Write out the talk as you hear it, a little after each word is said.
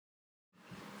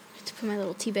Put my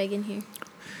little tea bag in here.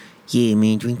 Yeah,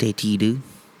 man, drink that tea, dude.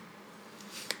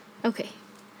 Okay.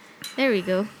 There we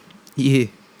go. Yeah.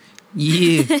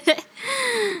 Yeah.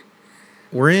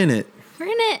 We're in it. We're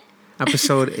in it.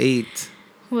 Episode 8.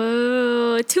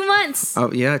 Whoa. 2 months.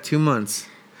 Oh, yeah, 2 months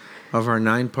of our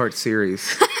 9-part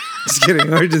series. Just kidding.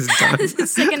 We're just done. This is the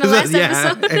second to last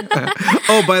episode.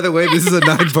 Oh, by the way, this is a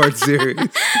 9-part series.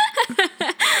 People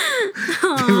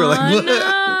were like, what?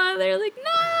 No. They're like, no.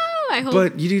 I hope.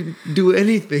 But you didn't do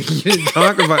anything. You didn't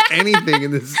talk about anything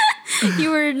in this. You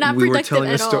were not We were productive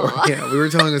telling a at story. all. Yeah, we were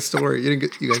telling a story. You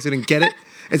guys didn't get it?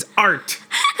 It's art.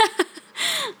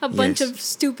 A bunch Yes. of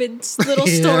stupid little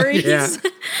Yeah, stories. yeah.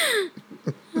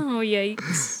 Oh,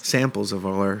 yikes. Samples of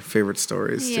all our favorite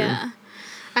stories, too. Yeah.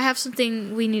 I have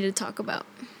something we need to talk about.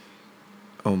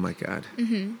 Oh, my God.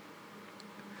 Mm-hmm.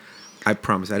 I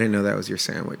promise. I didn't know that was your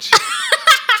sandwich.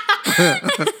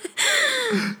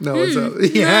 No, what's up?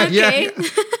 Yeah, Okay. yeah.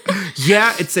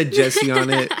 Yeah, it said Jesse on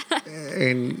it.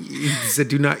 And it said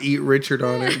do not eat Richard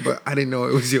on it, but I didn't know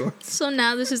it was yours. So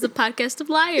now this is the podcast of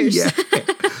liars. Yeah.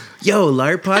 Yo,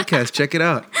 Liar Podcast. Check it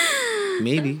out.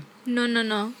 Maybe.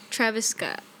 No. Travis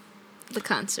Scott. The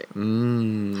concert. How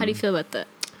do you feel about that?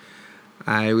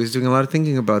 I was doing a lot of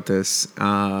thinking about this.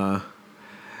 Have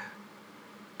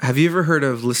you ever heard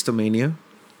of Listomania?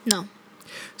 No.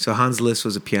 So Hans Liszt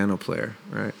was a piano player,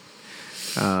 right?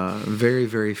 Very,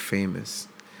 very famous.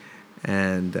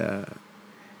 And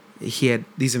he had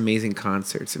these amazing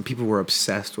concerts, and people were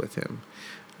obsessed with him.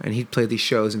 And he'd play these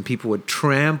shows, and people would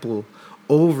trample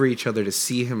over each other to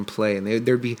see him play. And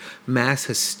there'd be mass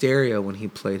hysteria when he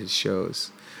played his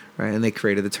shows, right? And they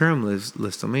created the term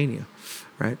Listomania,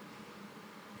 right?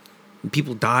 And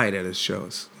people died at his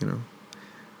shows, you know?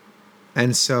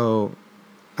 And so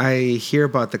I hear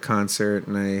about the concert,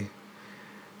 and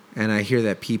I hear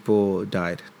that people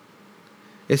died.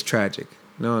 It's tragic.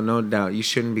 No doubt. You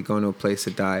shouldn't be going to a place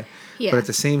to die. Yeah. But at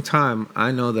the same time,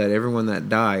 I know that everyone that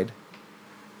died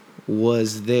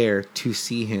was there to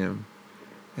see him.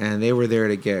 And they were there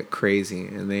to get crazy.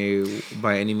 And they,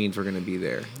 by any means, were going to be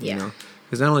there. Yeah. You know?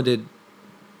 Because not only did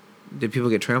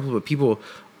people get trampled, but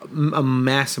a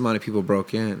mass amount of people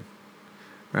broke in.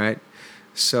 Right?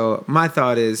 So my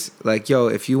thought is, like, yo,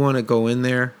 if you want to go in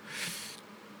there,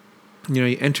 you know,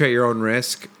 you enter at your own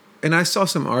risk. And I saw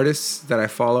some artists that I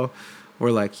follow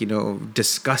were like, you know,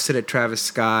 disgusted at Travis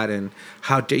Scott and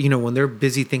how, you know, when they're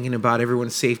busy thinking about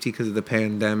everyone's safety because of the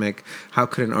pandemic, how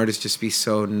could an artist just be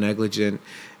so negligent?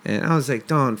 And I was like,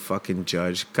 don't fucking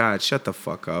judge. God, shut the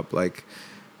fuck up. Like,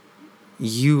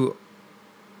 you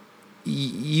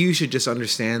should just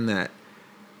understand that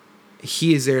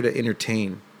he is there to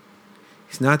entertain.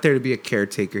 He's not there to be a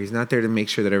caretaker. He's not there to make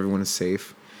sure that everyone is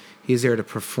safe. He's there to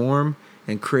perform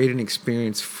and create an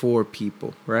experience for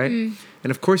people, right? And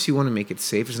of course you want to make it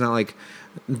safe. It's not like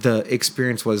the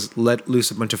experience was let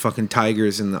loose a bunch of fucking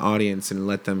tigers in the audience and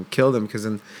let them kill them, because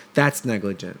then that's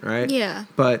negligent, right? Yeah.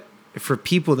 But for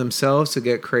people themselves to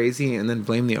get crazy and then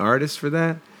blame the artist for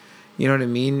that, you know what I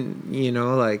mean? You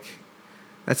know, like,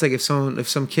 that's like if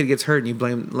some kid gets hurt and you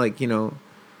blame, like, you know,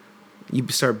 you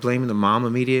start blaming the mom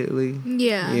immediately.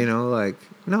 Yeah. You know, like,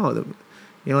 no,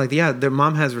 you know, like, yeah, their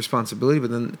mom has responsibility,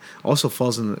 but then also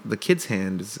falls in the kid's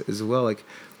hand as well. Like,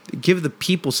 give the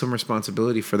people some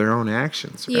responsibility for their own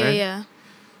actions, right? Yeah.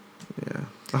 Yeah.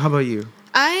 Well, how about you?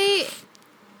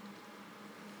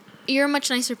 You're a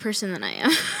much nicer person than I am.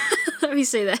 Let me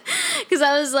say that. Because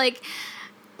I was like,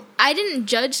 I didn't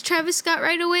judge Travis Scott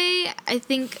right away. I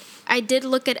think I did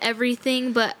look at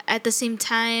everything, but at the same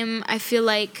time, I feel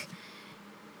like,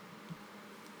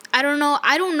 I don't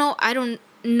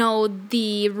know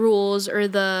the rules or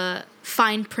the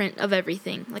fine print of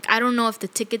everything. Like, I don't know if the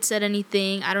ticket said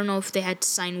anything. I don't know if they had to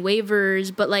sign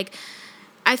waivers. But, like,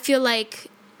 I feel like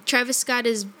Travis Scott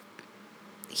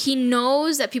he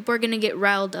knows that people are going to get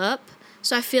riled up.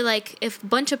 So I feel like if a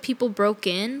bunch of people broke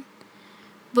in,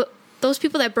 but those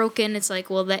people that broke in, it's like,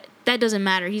 well, that doesn't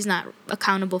matter. He's not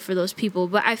accountable for those people.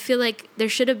 But I feel like there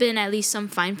should have been at least some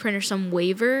fine print or some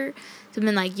waiver to have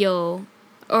been like, yo,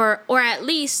 or at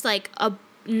least like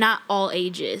not all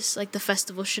ages. Like, the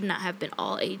festival should not have been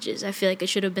all ages. I feel like it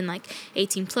should have been like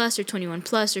 18 plus or 21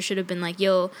 plus, or should have been like,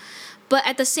 yo. But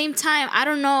at the same time, I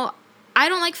don't know. I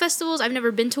don't like festivals. I've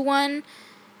never been to one.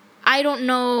 I don't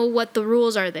know what the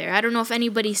rules are there. I don't know if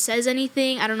anybody says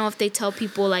anything. I don't know if they tell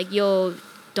people like, yo,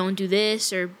 don't do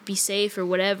this or be safe or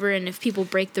whatever. And if people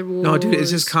break the rules. No, dude,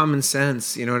 it's just common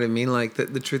sense. You know what I mean? Like,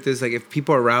 the truth is, like, if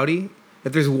people are rowdy,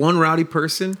 if there's one rowdy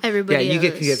person, everybody you else.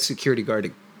 can get security guard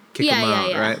to kick them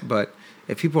out, right? But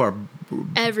if people are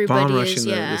everybody bomb rushing is,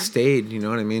 the stage, you know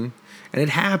what I mean? And it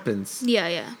happens. Yeah,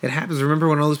 yeah. It happens. Remember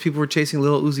when all those people were chasing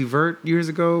Lil Uzi Vert years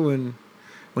ago when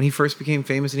he first became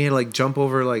famous and he had to like jump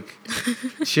over like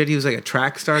shit. He was like a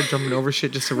track star jumping over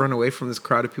shit just to run away from this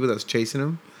crowd of people that was chasing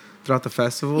him throughout the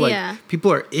festival. Like, yeah.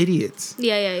 people are idiots.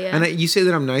 Yeah, yeah, yeah. And you say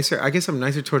that I'm nicer. I guess I'm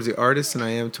nicer towards the artists than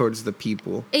I am towards the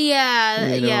people. Yeah,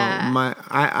 You know,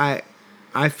 yeah.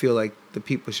 I feel like the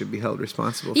people should be held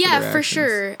responsible for Yeah, their for actions.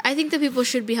 sure. I think the people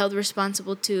should be held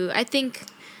responsible too. I think,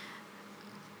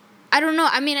 I don't know.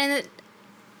 I mean,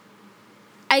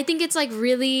 I think it's like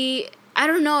really, I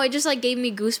don't know. It just like gave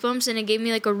me goosebumps and it gave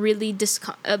me like a really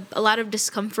a lot of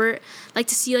discomfort. Like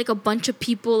to see like a bunch of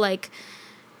people like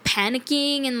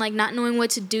panicking and like not knowing what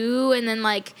to do, and then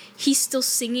like he's still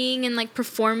singing and like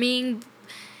performing,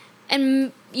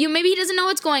 and maybe he doesn't know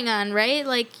what's going on, right?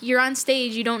 Like you're on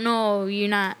stage, you don't know, you're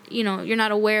not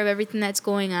aware of everything that's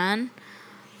going on.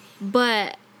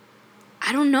 But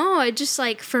I don't know, it just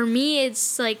like for me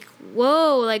it's like,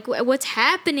 whoa, like what's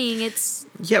happening? It's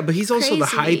but he's also the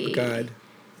crazy. hype god.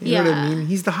 You know what I mean?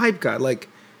 He's the hype god, like,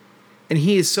 and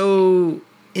he is so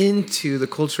into the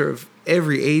culture of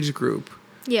every age group.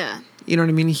 Yeah. You know what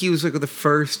I mean? He was like the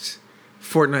first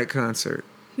Fortnite concert.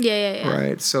 Yeah.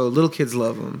 Right. So little kids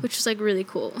love him. Which was like really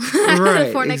cool. Right.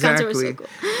 The Fortnite exactly. concert was so cool.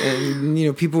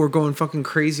 And people were going fucking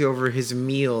crazy over his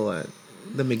meal at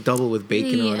the McDouble with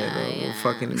bacon on it, or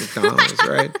fucking McDonald's,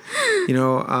 right?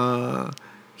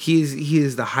 He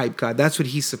is the hype god. That's what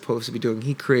he's supposed to be doing.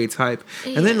 He creates hype,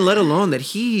 and then let alone that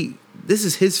this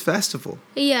is his festival.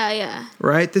 Yeah.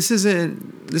 Right. This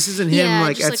isn't him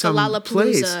like at some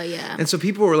place. Yeah. And so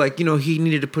people were like, he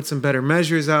needed to put some better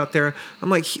measures out there. I'm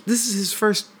like, this is his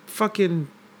first fucking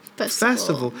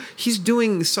festival. He's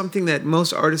doing something that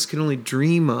most artists can only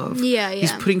dream of. Yeah.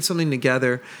 He's putting something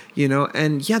together,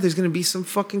 and there's going to be some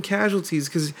fucking casualties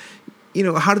because,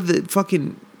 how did the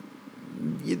fucking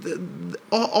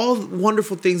all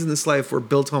wonderful things in this life were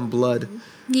built on blood.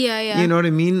 Yeah. You know what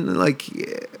I mean? Like,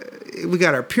 we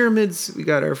got our pyramids, we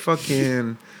got our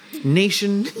fucking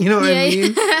nation. You know what I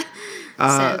mean?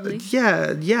 Sadly.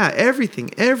 Yeah, everything.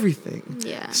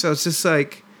 Yeah. So it's just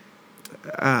like,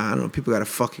 I don't know, people gotta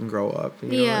fucking grow up.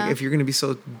 Like, if you're gonna be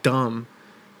so dumb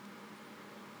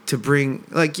to bring,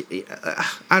 like,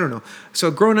 I don't know.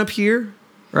 So growing up here,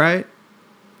 right?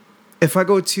 If I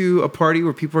go to a party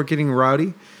where people are getting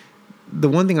rowdy, the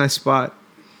one thing I spot,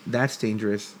 that's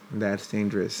dangerous, and that's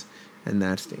dangerous,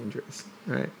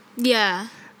 right? Yeah.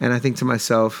 And I think to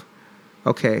myself,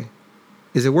 okay,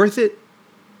 is it worth it?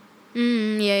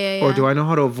 Yeah. Or do I know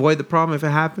how to avoid the problem if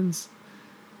it happens?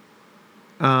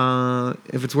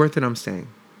 If it's worth it, I'm staying.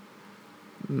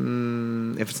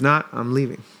 If it's not, I'm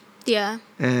leaving. Yeah.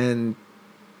 And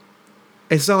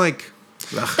it's not like...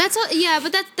 That's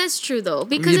but that's true though,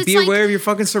 because it's be like, aware of your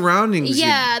fucking surroundings.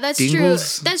 Yeah, that's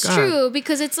dingles. true. That's God. true,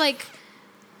 because it's like,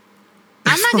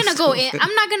 I'm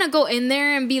not gonna go in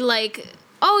there and be like,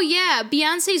 oh yeah,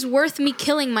 Beyonce's worth me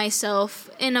killing myself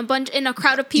in a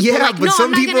crowd of people. Yeah, like, but no, some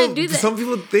I'm not people, gonna do that. some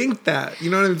people think that. You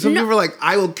know what I mean? Some people are like,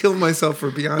 I will kill myself for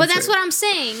Beyonce. But that's what I'm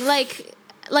saying. Like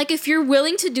if you're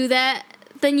willing to do that,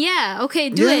 then yeah, okay,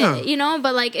 do it.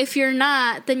 But like if you're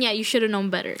not, then yeah, you should have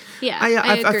known better. Yeah, I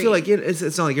agree. I feel like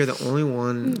it's not like you're the only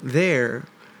one there.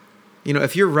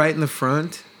 If you're right in the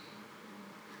front,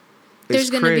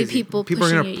 there's going to be people are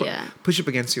pushing gonna you. push up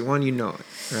against you. One, it,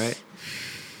 right?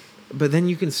 But then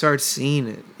you can start seeing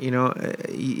it.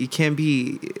 You can't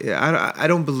be. I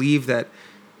don't believe that.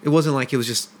 It wasn't like it was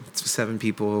just 7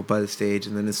 people by the stage,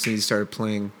 and then as soon as you started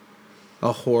playing,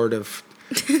 a horde of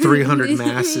 300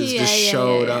 masses just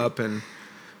showed up and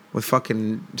with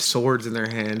fucking swords in their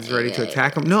hands ready to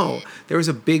attack them. No, there was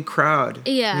a big crowd.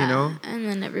 Yeah. And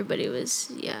then everybody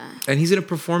was, And he's going to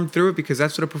perform through it because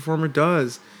that's what a performer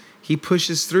does. He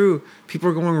pushes through. People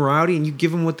are going rowdy and you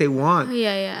give them what they want.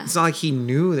 Yeah. It's not like he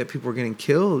knew that people were getting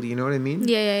killed. You know what I mean?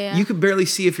 Yeah. You could barely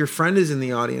see if your friend is in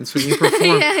the audience when you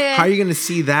perform. How are you going to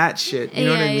see that shit? You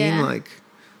know what I mean? Yeah. Like.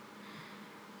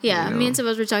 Yeah, me and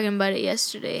Sebas were talking about it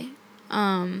yesterday.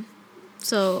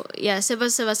 So yeah,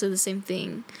 Sebas said the same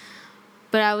thing,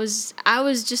 but I was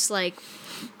just like,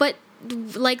 but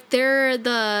like they're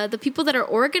the people that are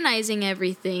organizing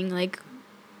everything. Like,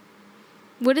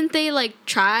 wouldn't they like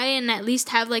try and at least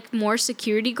have like more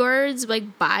security guards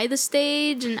like by the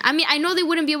stage? And I mean, I know they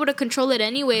wouldn't be able to control it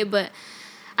anyway, but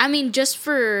I mean, just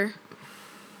for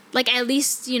like at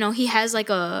least he has like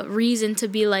a reason to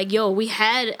be like, yo, we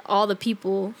had all the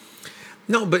people.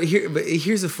 No, but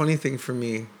here's the funny thing for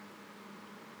me.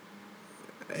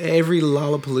 Every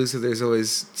Lollapalooza, there's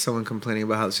always someone complaining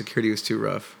about how the security was too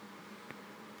rough,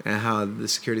 and how the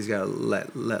security's got to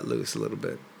let loose a little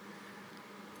bit.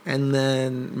 And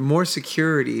then more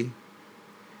security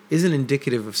isn't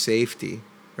indicative of safety,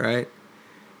 right?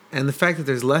 And the fact that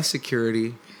there's less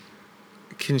security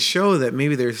can show that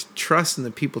maybe there's trust in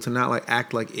the people to not like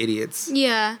act like idiots.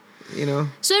 Yeah. You know?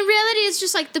 So in reality, it's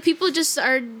just like the people just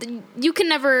are. You can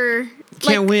never. You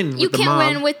can't win with You the can't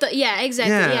mob. win with the. Yeah,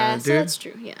 exactly. Yeah, Yeah, so dude. that's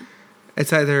true. Yeah.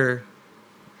 It's either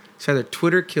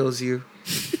Twitter kills you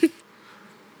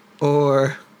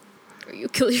or Or you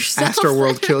kill yourself.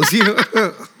 Astroworld kills you.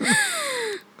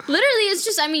 Literally, it's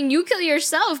just. I mean, you kill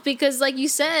yourself because, like you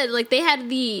said, like they had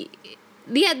the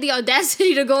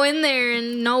audacity to go in there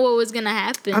and know what was gonna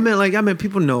happen. I mean,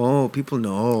 people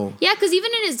know. Yeah, because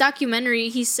even in his documentary,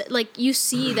 he said, like, you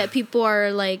see that people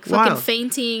are like fucking Wow.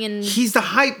 fainting and. He's the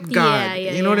hype god.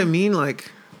 Yeah, You know what I yeah. mean?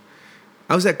 Like,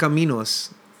 I was at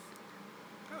Caminos.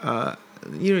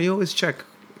 You always check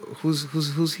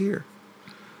who's here.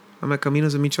 I'm at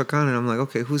Caminos of Michoacan, and I'm like,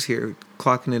 okay, who's here?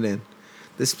 Clocking it in.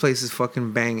 This place is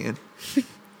fucking banging.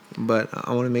 But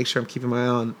I want to make sure I'm keeping my eye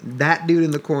on that dude in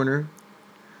the corner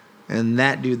and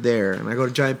that dude there. And I go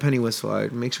to Giant Penny Whistle. I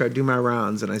make sure I do my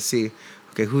rounds, and I see,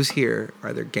 okay, who's here?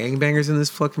 Are there gangbangers in this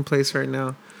fucking place right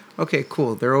now? Okay,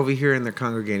 cool. They're over here, and they're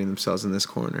congregating themselves in this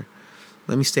corner.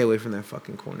 Let me stay away from that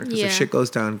fucking corner. Because Yeah. if shit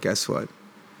goes down, guess what?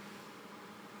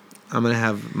 I'm going to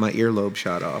have my earlobe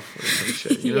shot off or some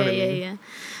shit. You know yeah, what I yeah, mean? yeah.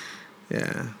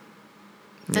 Yeah.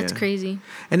 That's Yeah. crazy.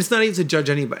 And it's not even to judge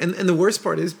anybody. And the worst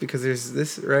part is because there's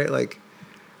this, right? Like,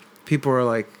 people are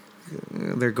like,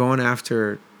 they're going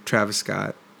after Travis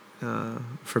Scott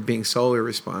for being solely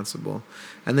responsible.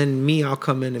 And then I'll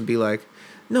come in and be like,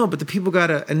 no, but the people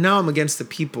gotta, and now I'm against the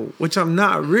people, which I'm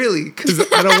not really, because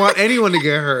I don't want anyone to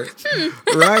get hurt.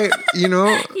 Right? You know?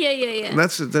 Yeah, yeah, yeah.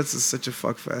 That's such a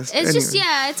fuck fest. It's just Anyway.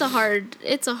 yeah, it's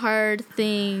a hard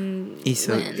thing. It's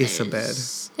a bad. It's a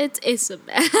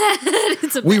bad.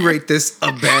 It's a We bad. rate this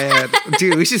a bad.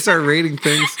 Dude, we should start rating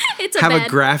things. It's a Have bad. a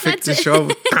graphic That's to it. show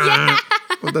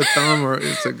with a thumb, or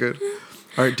it's a good.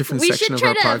 Our different We section should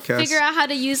of try our to podcast. figure out how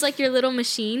to use like your little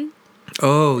machine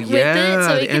Oh with yeah, it,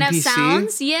 so we the can have NPC.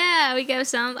 sounds. Yeah, we can have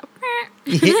sounds.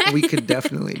 Yeah, we could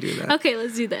definitely do that. Okay,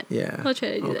 let's do that. Yeah. We'll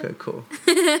try to do Okay, cool.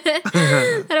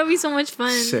 that. That'll be so much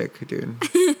fun. Sick, dude.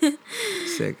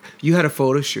 Sick. You had a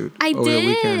photo shoot I over the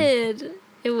weekend. did.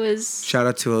 It was. Shout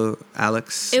out to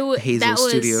Alex It was Hazel that was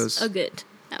Studios. a good.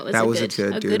 That was a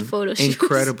good, dude. good photo shoot.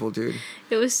 Incredible, dude.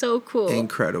 It was so cool.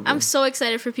 Incredible. I'm so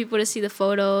excited for people to see the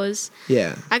photos.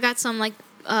 Yeah. I got some like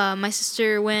my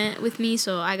sister went with me,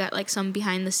 so I got like some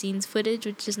behind the scenes footage,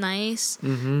 which is nice.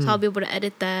 Mm-hmm. So I'll be able to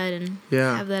edit that and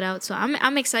Yeah. have that out. So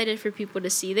I'm excited for people to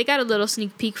see. They got a little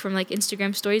sneak peek from like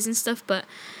Instagram stories and stuff, but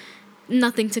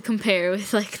nothing to compare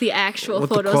with like the actual With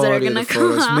the photos that are quality of gonna the come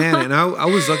photos. out. Man, and I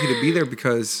was lucky to be there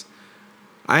because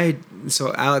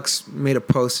so Alex made a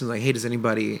post and like, hey, does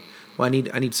anybody? Well, I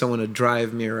need someone to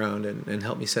drive me around and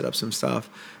help me set up some stuff.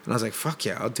 And I was like, fuck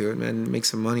yeah, I'll do it, man. Make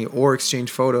some money or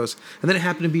exchange photos. And then it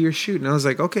happened to be your shoot, and I was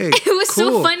like, okay, It was so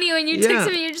cool. funny when you Yeah.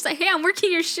 texted me. You're just like, "Hey, I'm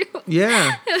working your shoot."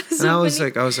 Yeah, It was and so I was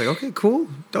funny. like, okay, cool,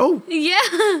 dope. Yeah,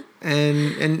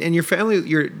 And your family,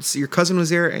 your cousin was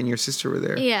there, and your sister were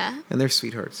there. yeah, And they're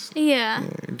sweethearts. yeah.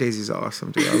 Yeah, Daisy's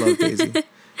awesome, dude. I love Daisy.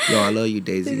 Yo, I love you,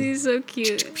 Daisy. She's so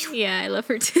cute. Yeah, I love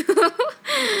her too.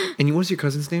 And what's your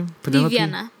cousin's name? Penelope?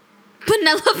 Viviana.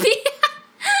 Penelope.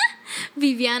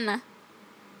 Viviana.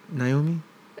 Naomi?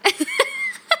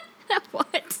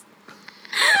 What?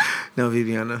 No,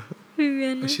 Viviana.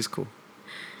 Viviana. She's cool.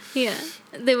 Yeah.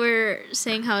 They were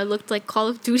saying how it looked like Call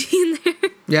of Duty in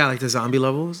there. Yeah, like the zombie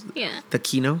levels. Yeah. The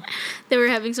Kino. They were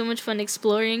having so much fun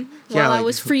exploring Yeah, while I like-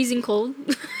 was freezing cold.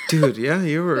 Dude, yeah,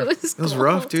 you were. It was It was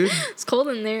rough, cold. dude. It's cold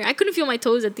in there. I couldn't feel my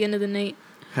toes at the end of the night.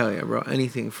 Hell yeah, bro.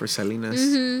 Anything for Salinas.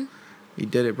 Mm-hmm. You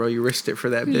did it, bro. You risked it for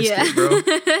that biscuit, Yeah. bro.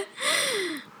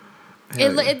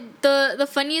 Hell yeah. The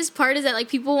funniest part is that like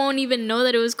people won't even know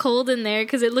that it was cold in there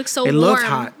because it looks so It warm. looked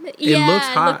hot. It Yeah, looked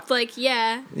hot. It looked like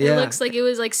Yeah. It looks like it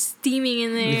was like steaming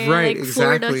in there, Right, like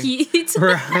Florida exactly. heat.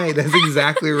 Right, that's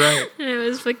exactly right. And it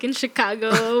was fucking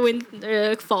Chicago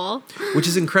fall Which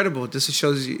is incredible. Just it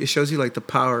shows you like the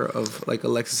power of like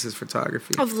Alexis's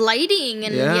photography. of lighting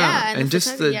and yeah, and the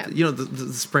just the photography, you know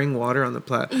the spraying water on the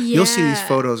plat. You'll see these Yeah.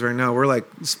 photos right now. We're like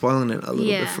spoiling it a little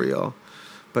Yeah. bit for y'all,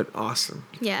 but awesome,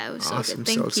 yeah, it was so awesome, good.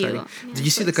 Thank so you. exciting. Yeah, Did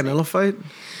you so see the excited. Canelo fight?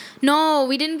 No,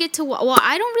 we didn't get to. Well,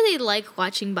 I don't really like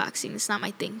watching boxing. It's not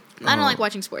my thing. I don't Oh. like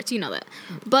watching sports. You know that.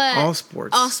 But All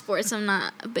sports. All sports. I'm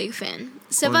not a big fan.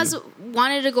 Sebas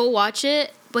wanted to go watch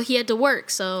it, but he had to work,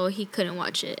 so he couldn't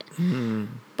watch it.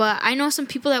 But I know some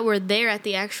people that were there at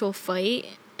the actual fight,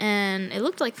 and it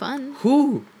looked like fun.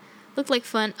 Who? Looked like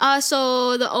fun.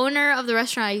 So the owner of the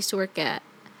restaurant I used to work at,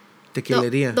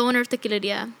 Tequileria. the owner of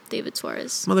Tequileria, David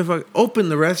Suarez. Motherfucker, open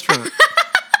the restaurant.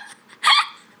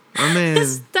 My man.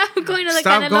 Stop going to the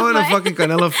Stop Canelo going to fight. fucking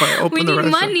Canelo fight. Open We the need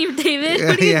restaurant. money, David.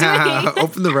 What are you doing?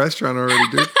 Open the restaurant already,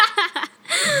 dude.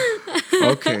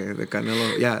 Okay, the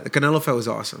Canelo. Yeah, the Canelo fight was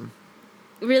awesome.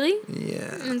 Really?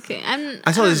 Yeah. Okay,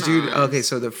 I saw don't this dude. know. Okay,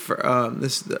 so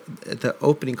the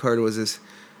opening card was this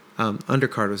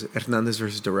undercard was Hernandez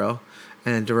versus Durrell,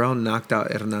 and Durrell knocked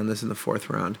out Hernandez in the 4th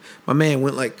round. My man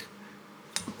went like,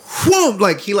 whoom,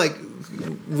 like he like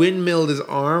windmilled his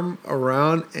arm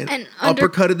around and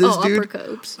uppercutted this dude. Uppercut,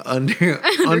 oops.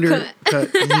 Undercut.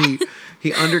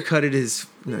 He undercutted his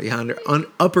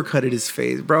uppercutted his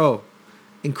face, bro.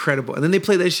 Incredible. And then they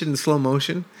played that shit in slow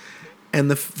motion. And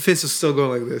the fist was still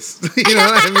going like this. You know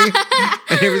what I mean?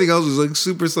 And everything else was like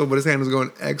super slow, but his hand was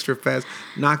going extra fast.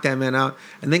 Knocked that man out.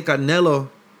 And then Canelo,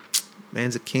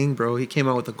 man's a king, bro. He came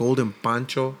out with a golden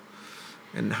poncho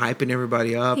and hyping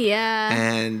everybody up. Yeah.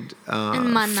 And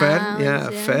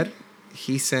Manaus, Fed,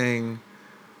 he sang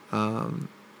El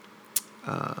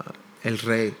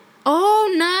Rey.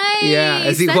 Oh, nice. Yeah,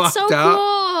 as he That's walked so out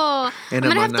cool. in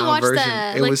I'm a gonna have to Manaus watch version.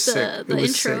 that. It Like was sick. The It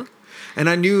was intro. sick. And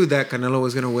I knew that Canelo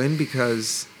was going to win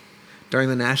because during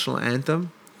the national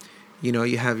anthem, you know,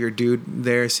 you have your dude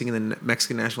there singing the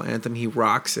Mexican national anthem. He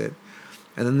rocks it.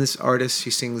 And then this artist, she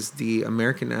sings the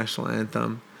American national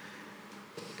anthem.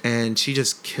 And she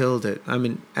just killed it. I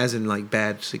mean, as in like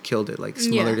bad, she killed it. Like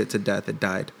smothered it to death. It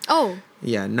died. Oh.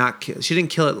 Yeah, not kill. She didn't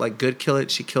kill it like good kill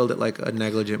it. She killed it like a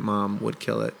negligent mom would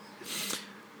kill it.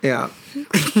 Yeah.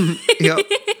 Yep.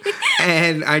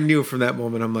 And I knew from that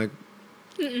moment, I'm like,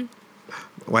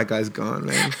 white guy's gone,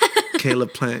 man.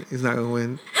 Caleb Plant, he's not gonna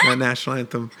win. That national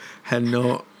anthem had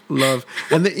no love.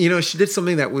 And then, you know, she did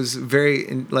something that was very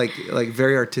like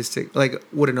very artistic, like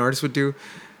what an artist would do.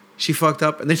 She fucked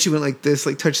up, and then she went like this,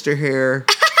 like touched her hair,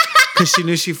 because she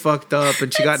knew she fucked up,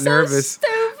 and she got nervous.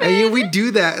 Stupid. And you know, we do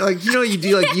that, like, you know, you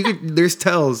do like you could. There's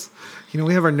tells. You know,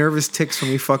 we have our nervous tics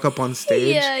when we fuck up on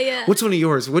stage. Yeah. What's one of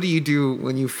yours? What do you do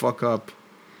when you fuck up?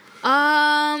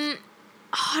 I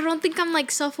don't think I'm like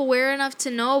self-aware enough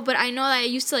to know, but I know that I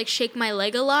used to like shake my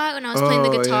leg a lot when I was playing the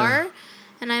guitar,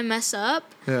 and I mess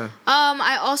up. Yeah.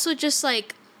 I also just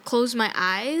like close my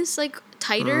eyes like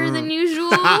tighter than usual.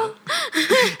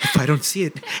 If I don't see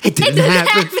it, it didn't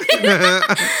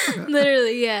happen.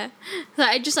 Literally, yeah. So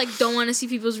I just like don't want to see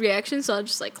people's reactions, so I'll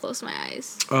just like close my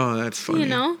eyes. Oh, that's funny. You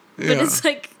know? But Yeah. it's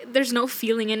like there's no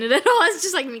feeling in it at all. It's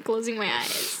just like me closing my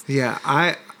eyes.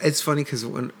 Yeah, it's funny because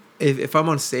if I'm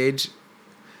on stage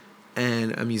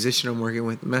and a musician I'm working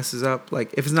with messes up,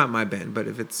 like if it's not my band, but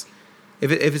if it's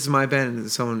my band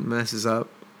and someone messes up,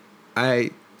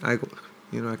 I go,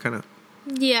 you know, I kind of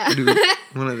do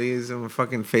one of these and my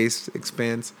fucking face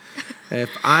expands. If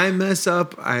I mess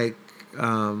up,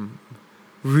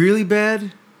 really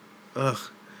bad,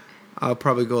 I'll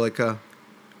probably go like that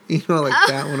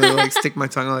one, or like stick my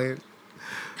tongue out here.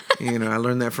 You know, I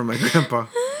learned that from my grandpa.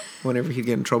 Whenever he'd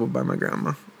get in trouble by my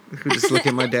grandma, he would just look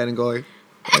at my dad and go like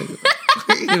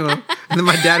you know. And then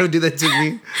my dad would do that to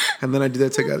me, and then I do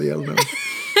that to Gabriel. No.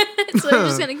 So we're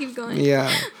just gonna keep going.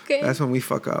 Yeah. Okay. That's when we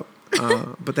fuck up.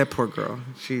 But that poor girl,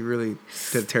 she really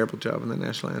did a terrible job in the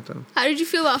national anthem. How did you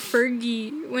feel about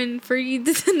Fergie when Fergie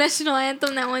did the national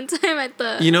anthem that one time at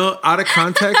the? You know, out of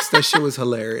context, that shit was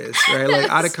hilarious, right? Like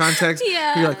out of context,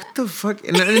 Yeah. you're like, what the fuck?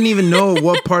 And I didn't even know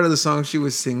what part of the song she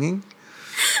was singing.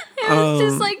 It was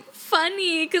just like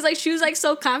funny because like she was like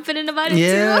so confident about it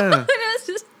Yeah. too. And it was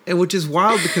just And which is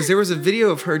wild because there was a video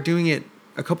of her doing it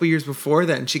a couple years before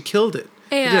that, and she killed it.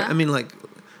 Yeah. I mean, like,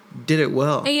 did it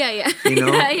well. yeah. You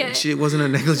know, yeah. she wasn't a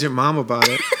negligent mom about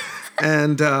it,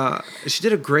 and she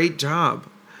did a great job.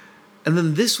 And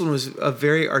then this one was a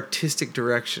very artistic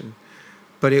direction,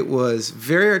 but it was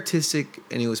very artistic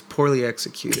and it was poorly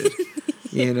executed.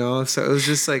 You know, so it was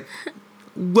just like,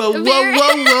 whoa, Very-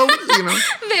 you know,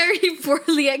 Very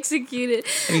poorly executed.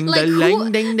 ding, Like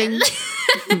ding, ding, ding.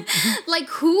 Like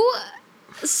who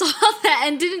saw that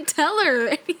and didn't tell her or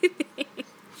anything?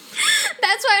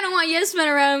 That's why I don't want yes men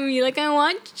around me. Like I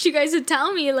want you guys to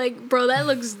tell me, like, bro, that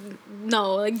looks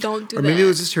no, like don't do Or that. maybe it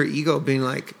was just her ego being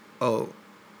like, oh,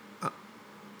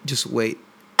 just wait,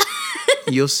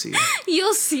 you'll see.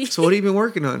 You'll see. So what have you been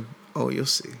working on? Oh, you'll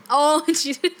see. Oh,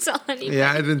 she didn't tell anybody.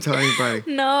 Yeah, I didn't tell anybody.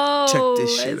 No, Check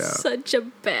this shit it's out. such a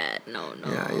bad. No.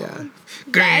 Yeah.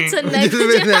 That's a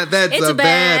negligent. That's It's a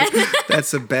bad. bad.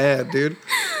 That's a bad, dude.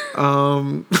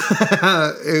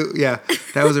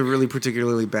 That was a really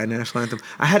particularly bad national anthem.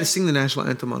 I had to sing the national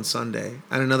anthem on Sunday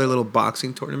at another little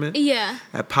boxing tournament. Yeah.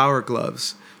 At Power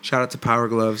Gloves. Shout out to Power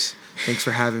Gloves. Thanks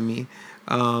for having me.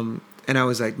 And I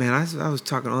was like, man, I was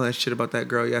talking all that shit about that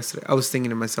girl yesterday. I was thinking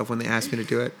to myself when they asked me to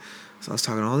do it. So I was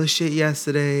talking all this shit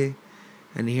yesterday,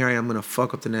 and here I am gonna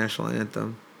fuck up the national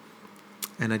anthem.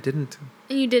 And I didn't.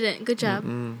 And you didn't. Good job.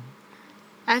 Mm-mm.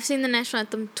 I've seen the national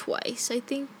anthem twice, I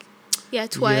think. Yeah,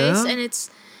 twice. Yeah? And it's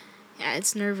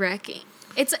nerve-wracking.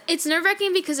 It's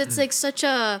nerve-wracking because it's like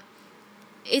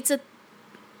it's a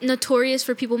notorious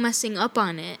for people messing up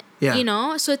on it. Yeah. You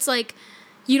know? So it's like,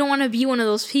 you don't want to be one of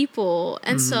those people.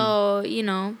 And so,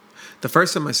 The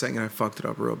first time I sang it, I fucked it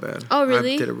up real bad. Oh,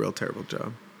 really? I did a real terrible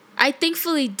job. I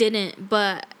thankfully didn't,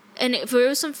 but, and it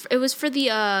was for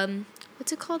the,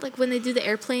 what's it called? Like when they do the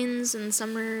airplanes in the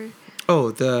summer.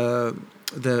 Oh,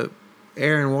 the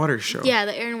air and water show. Yeah,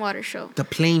 the air and water show. The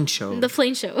plane show. The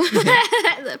plane show.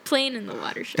 The plane and the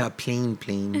water show. The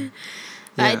plane.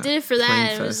 I did it for that, Plane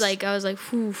and it was Fest. like, I was like,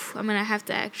 whew, I'm gonna have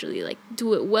to actually like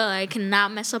do it well. I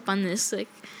cannot mess up on this. Like,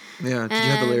 Yeah. Did you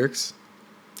have the and- lyrics?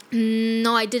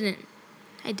 no, I didn't.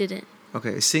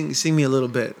 Okay, sing me a little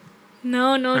bit.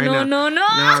 No. Right now.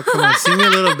 No, come on, sing me a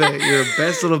little bit. Your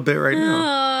best little bit right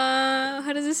now.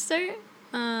 How does it start?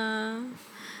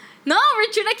 No,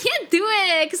 Richard, I can't do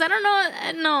it because I don't know.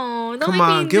 No, don't Come make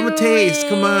on, me give do him a taste. it.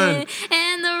 Come on.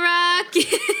 And the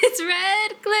rockets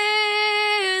red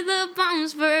glare, the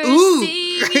bombs Ooh. bursting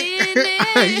in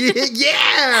it.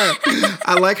 Yeah.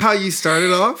 I like how you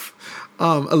started off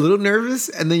a little nervous,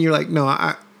 and then you're like, no,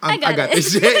 I got it.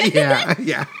 this shit. Yeah.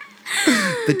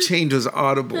 The change was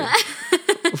audible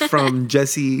from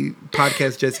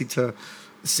podcast Jesse to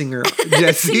singer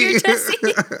Jesse. Singer Jesse.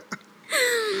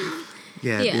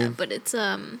 Yeah, Yeah, dude. but it's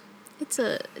a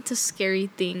scary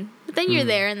thing. But then you're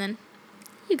there, and then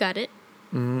you got it.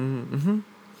 Mm-hmm.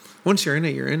 Once you're in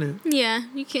it, you're in it. Yeah,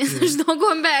 you can't. There's no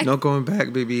going back. No going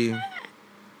back, baby.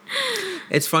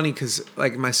 It's funny because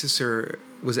like my sister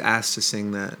was asked to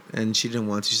sing that, and she didn't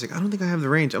want to. She's like, I don't think I have the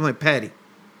range. I'm like, Patty,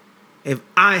 if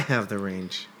I have the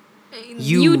range,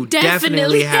 you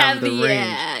definitely have the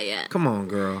range. Yeah. Come on,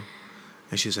 girl.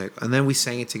 And she's like, and then we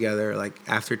sang it together like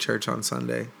after church on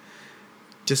Sunday,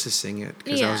 just to sing it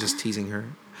because I was Yeah. just teasing her,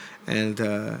 and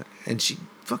she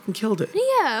fucking killed it.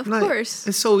 Yeah, of Like, course.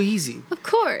 It's so easy. Of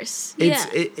course. It's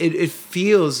Yeah. it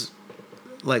feels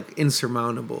like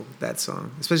insurmountable, that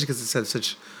song, especially because it's at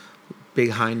such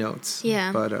big high notes.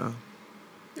 Yeah. But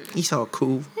it's all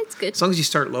cool. It's good. As long as you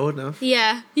start low enough.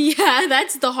 Yeah,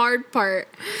 that's the hard part.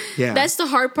 Yeah. That's the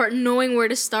hard part, knowing where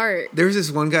to start. There was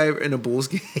this one guy in a Bulls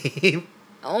game,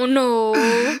 Oh no.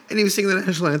 and he was singing the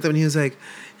national anthem, and he was like,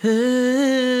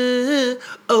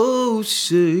 oh,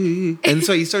 shit. And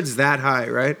so he starts that high,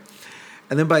 right?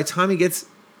 And then by the time he gets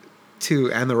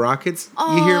to "And the Rockets,"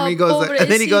 you hear me goes like, and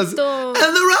then he goes, pobrecito.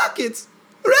 "And the Rockets,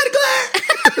 red glare."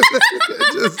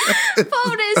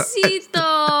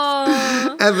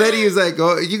 Pobrecito. And then he was like,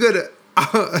 "Oh, you gotta."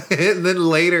 And then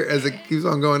later, as it keeps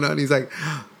on going on, he's like,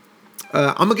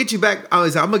 "I'm gonna get you back." I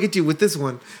was, "I'm gonna get you with this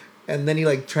one." And then he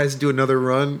like tries to do another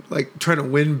run, like trying to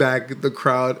win back the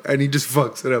crowd, and he just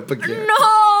fucks it up again.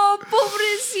 No,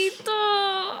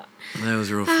 pobrecito. That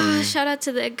was real funny. Shout out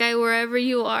to that guy wherever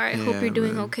you are. I hope Yeah, you're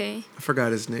doing man. okay. I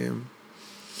forgot his name.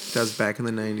 That was back in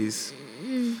the 90s.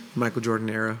 Michael Jordan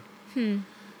era.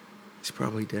 He's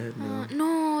probably dead now.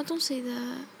 No, don't say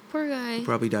that. Poor guy.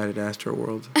 Probably died at Astro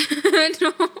World.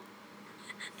 No.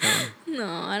 No,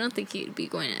 I don't think he'd be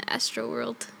going to Astro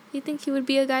World. You think he would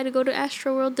be a guy to go to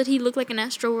Astro World? Did he look like an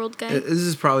Astro World guy? This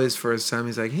is probably his first time.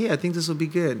 He's like, hey, I think this will be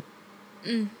good.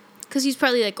 Because he's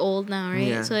probably like old now, right?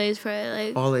 Yeah. So he's probably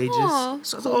like All ages. Oh, That's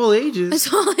school. all ages.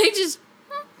 It's all ages.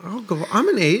 I'll go. I'm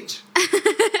an age.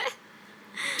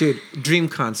 Dude, dream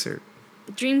concert.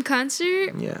 Dream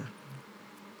concert. Yeah.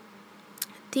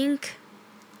 I think.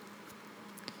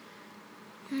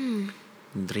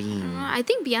 Dream. I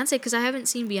think Beyonce, because I haven't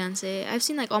seen Beyonce. I've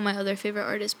seen like all my other favorite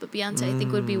artists, but Beyonce I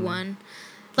think would be one.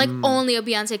 Like only a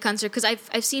Beyonce concert, because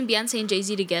I've seen Beyonce and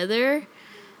Jay-Z together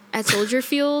at Soldier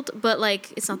Field, but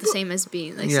like it's not the same as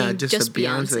being like Yeah, seeing just a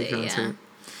Beyonce concert. Yeah.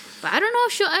 But I don't know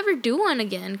if she'll ever do one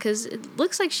again, because it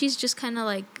looks like she's just kind of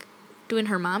like doing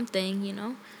her mom thing, you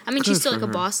know. I mean, she's Good still for like a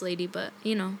her. boss lady, but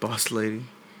you know. Boss lady.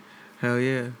 Hell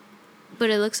yeah. But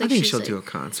it looks like I think she's she'll like, do a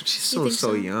concert. She's You so think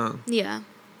so? young. Yeah,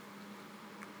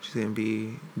 She's gonna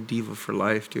be diva for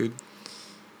life, dude.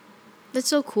 that's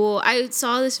so cool. I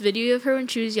saw this video of her when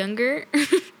she was younger.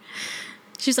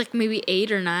 She's like maybe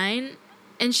 8 or 9,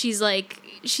 and she's like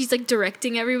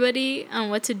directing everybody on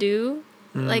what to do,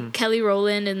 like Kelly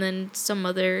Rowland and then some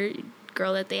other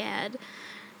girl that they had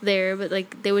there, but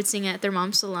like they would sing at their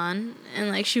mom's salon, and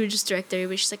like she would just direct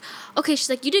everybody. She's like, okay,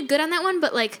 she's like, you did good on that one,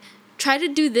 but like try to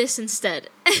do this instead.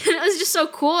 And it was just so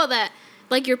cool that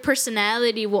like your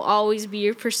personality will always be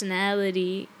your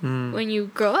personality when you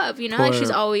grow up, you know. Like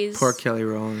she's always Poor Kelly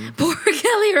Rowland. poor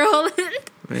Kelly Rowland.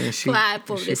 Man, she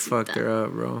Poor fucked her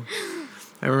up, bro.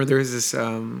 I remember there was this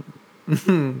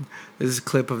There's this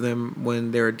clip of them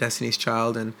when they were Destiny's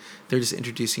Child, and they're just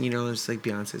introducing, it's like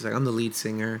Beyonce's like, I'm the lead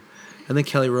singer. And then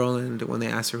Kelly Rowland, when they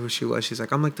asked her who she was, she's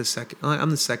like, I'm the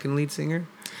second lead singer.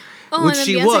 Oh, Which and then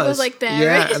she Beyonce was. goes like that,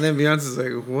 yeah, right? and then Beyonce's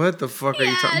like, what the fuck are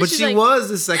you talking? But she's she like- was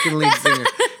the second lead singer.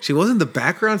 She wasn't the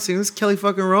background singer. It was Kelly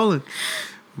fucking Rowland.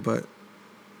 But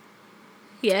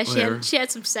Yeah, whatever. she had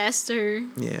some sass to her.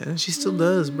 yeah, she still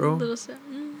does, bro. Little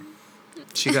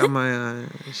She got my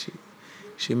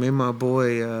she made my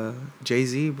boy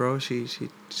Jay-Z, bro. She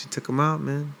took him out,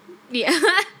 man. Yeah.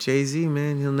 Jay-Z,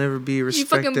 man, he'll never be a She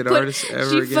fucking respected put- artist ever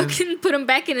She again. fucking put him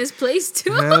back in his place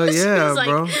too. Hell She yeah, was like,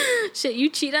 bro. Shit, you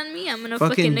cheat on me, I'm gonna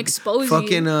fucking expose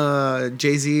fucking you.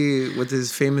 Jay-Z with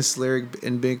his famous lyric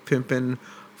in Big Pimpin',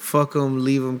 fuck him,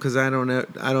 leave him, cause I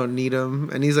don't need him.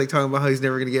 And he's like talking about how he's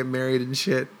never gonna get married and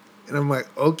shit. And I'm like,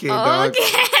 okay, dog.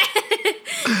 Okay.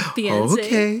 Beyonce.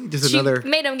 Okay, just She another.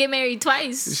 made him get married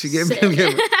twice. She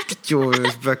get your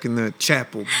ass back in the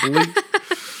chapel, boy.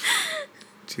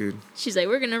 Dude, She's like,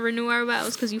 we're gonna renew our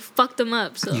vows because you fucked them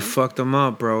up. So you fucked them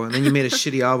up, bro. And then you made a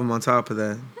shitty album on top of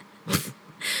that.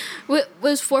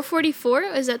 Was 444?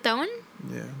 Is that one?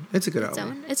 Yeah, it's a good That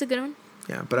album. one. It's a good one.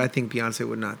 Yeah, but I think Beyonce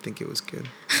would not think it was good.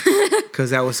 Because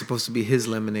that was supposed to be his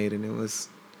Lemonade, and it was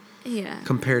Yeah.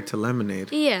 compared to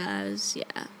Lemonade. Yeah. It was,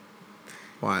 yeah.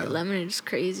 Wild. Lemonade is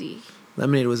crazy.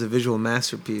 Lemonade was a visual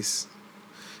masterpiece.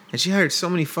 And she hired so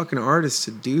many fucking artists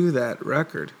to do that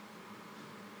record.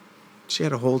 She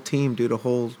had a whole team do the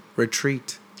whole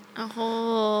retreat. A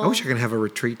whole. I wish I could have a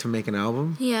retreat to make an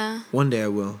album. Yeah. One day I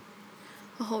will.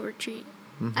 A whole retreat.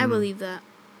 Mm-hmm. I believe that.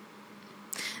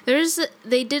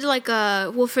 They did like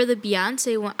for the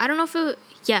Beyonce one. I don't know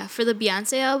if for the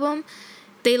Beyonce album,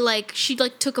 she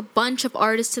took a bunch of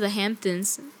artists to the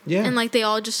Hamptons. Yeah. And they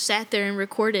all just sat there and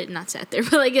recorded, not sat there,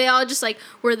 but they all just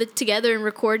were together and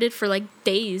recorded for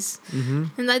days. Mm-hmm.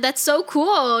 And that's so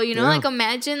cool, Yeah.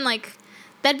 imagine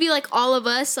that'd be all of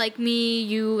us, me,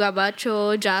 you,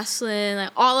 Gabacho, Jocelyn,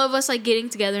 all of us getting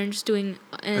together and just doing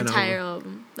an entire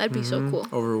album. That'd be so cool.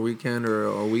 Over a weekend or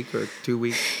a week or 2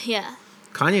 weeks. Yeah.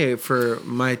 Kanye, for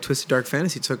my Twisted Dark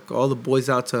Fantasy, took all the boys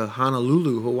out to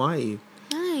Honolulu, Hawaii.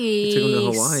 Nice. He took them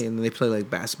to Hawaii, and then they play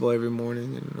basketball every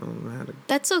morning. And had a,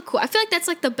 That's so cool. I feel like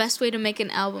that's the best way to make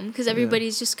an album because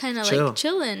everybody's just kind of Chill.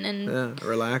 chilling and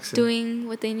relaxing. doing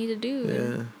what they need to do.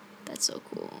 Yeah. That's so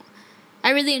cool. I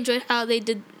really enjoyed how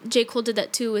J. Cole did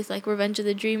that too with Revenge of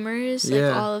the Dreamers,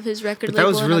 all of his record But that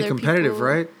label was and really other competitive, people.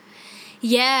 right?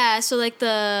 Yeah, so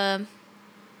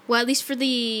at least for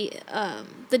the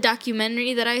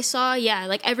documentary that I saw,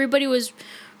 yeah, everybody was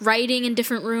writing in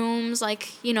different rooms,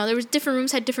 there was different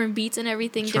rooms had different beats and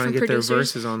everything, Trying to different get their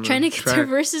producers verses on the trying to get their track.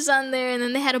 verses on there, and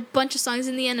then they had a bunch of songs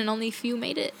in the end, and only a few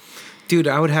made it. Dude,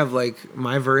 I would have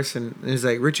my verse, and it's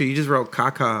Richard, you just wrote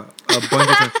caca a bunch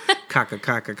of times. Caca,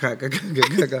 caca, caca, caca,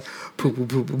 caca, poo, poo,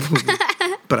 poo, poo,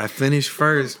 poo. But I finished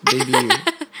first, baby.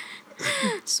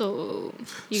 So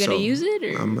you gonna use it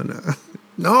or? I'm gonna.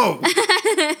 No.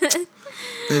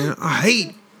 Man, I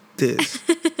hate this.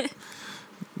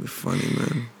 Be funny,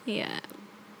 man. Yeah,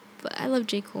 but I love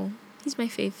J. Cole. He's my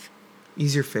fave.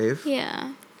 He's your fave?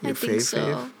 Yeah, Your I think fave so.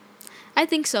 fave? I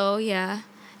think so. Yeah,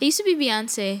 it used to be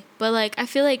Beyonce, but I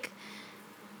feel like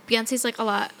Beyonce's a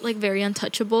lot very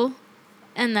untouchable,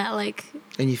 and that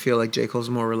And you feel like J. Cole's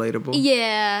more relatable?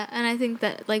 yeah, and I think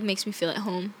that makes me feel at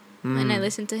home when I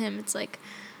listen to him. It's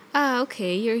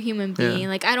okay, you're a human being.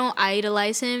 Yeah. I don't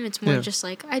idolize him. It's more Yeah. just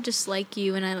I just like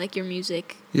you and I like your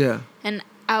music. Yeah. And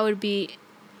I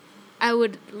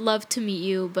would love to meet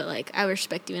you, but I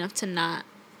respect you enough to not,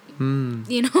 not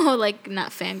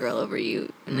fangirl over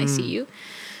you when I see you.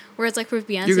 Whereas with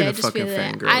Beyonce, You're gonna I just feel fucking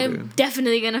that fangirl, I'm dude.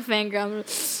 definitely gonna fangirl.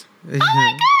 Oh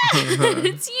my god,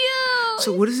 it's you.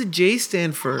 So what does a J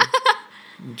stand for?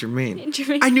 Jermaine.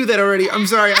 Jermaine. I knew that already. I'm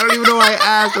sorry. I don't even know why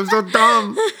I asked. I'm so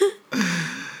dumb.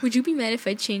 Would you be mad if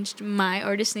I changed my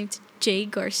artist name to Jay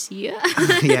Garcia?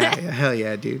 yeah, hell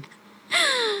yeah, dude.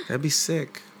 That'd be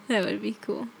sick. That would be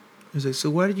cool. I was so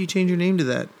why did you change your name to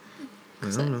that? I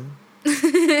don't know.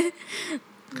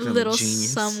 'Cause I'm a Little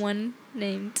genius. someone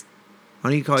named. Why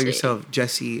don't you call J. yourself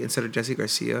Jesse instead of Jesse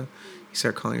Garcia? You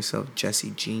start calling yourself Jesse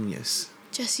Genius.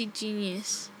 Jesse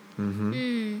Genius.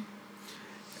 Mm-hmm.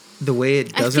 The way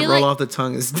it I doesn't feel roll like- off the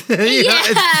tongue is Yeah,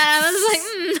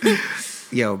 I was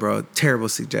Yo, bro, terrible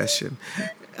suggestion.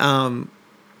 Why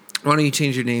don't you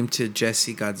change your name to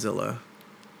Jesse Godzilla?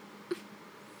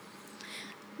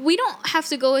 We don't have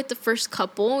to go with the first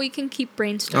couple. We can keep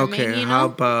brainstorming. Okay, you know? how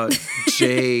about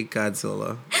J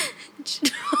Godzilla?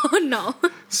 Oh no,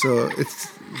 So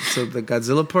the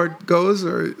Godzilla part goes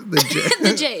or the J?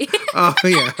 the J. Oh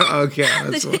yeah, okay,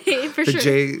 that's The what, J, for the sure.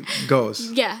 J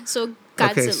goes. Yeah, so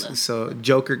Okay, Godzilla. so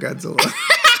Joker Godzilla.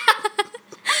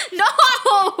 No,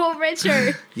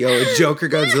 Richard. Yo, Joker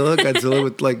Godzilla. Godzilla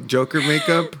with like Joker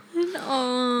makeup.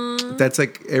 No. That's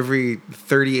like every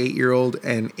 38-year-old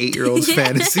and 8-year-old's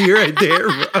fantasy right there.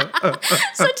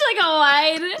 Such like a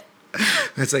wide.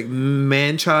 That's like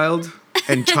man-child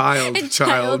and child. And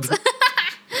child. child.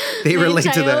 They relate to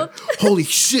Man-child. that. Holy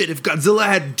shit, if Godzilla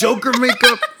had Joker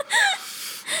makeup.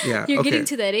 Yeah, You're okay. getting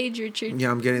to that age, Richard. Yeah,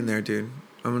 I'm getting there, dude.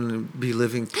 I'm going to be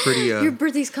living pretty... Your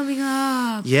birthday's coming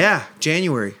up. Yeah,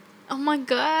 January. Oh my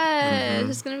gosh.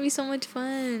 It's going to be so much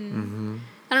fun.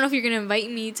 I don't know if you're going to invite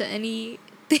me to anything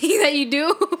that you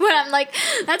do, but I'm like,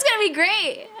 that's going to be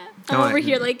great. I'm No, over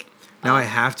here like... Now I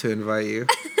have to invite you.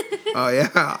 Oh,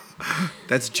 yeah.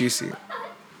 That's juicy. Why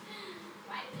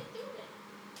did it do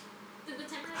that? Did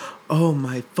the timer... Oh,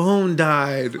 my phone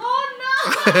died. Oh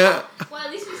no! Well,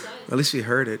 at least we saw it. At least we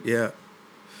heard it, yeah.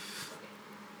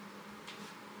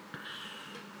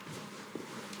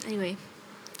 Anyway,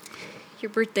 your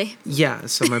birthday. Yeah,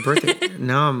 so my birthday.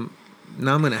 now I'm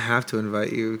gonna have to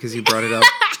invite you because you brought it up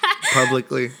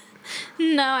publicly.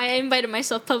 No, I invited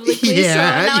myself publicly, Yeah, so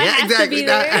now I yeah, have exactly. to be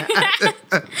there.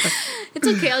 It's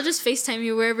okay. I'll just FaceTime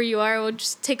you wherever you are. We'll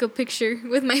just take a picture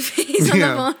with my face on Yeah.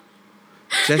 the phone.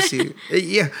 Jesse,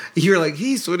 yeah, you're like,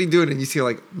 he's what are you doing? And you see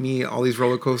like me, all these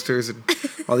roller coasters and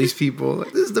all these people.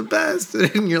 Like, this is the best.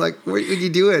 And you're like, what are you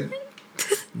doing?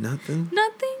 Nothing.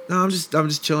 Nothing. No, I'm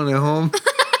just chilling at home.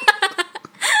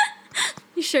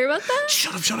 You sure about that?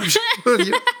 Shut up.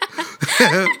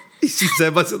 You see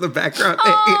Sebas in the background.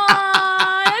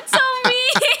 Oh, that's so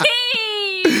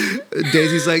mean.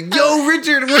 Daisy's like, yo,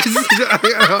 Richard, what is this? You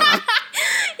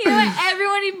know what?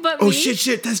 Everybody but me. Oh,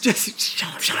 shit, that's Jesse.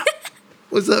 Shut up.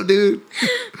 What's up, dude?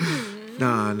 No,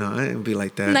 I didn't be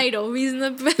like that. Night always in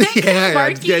the back. Yeah,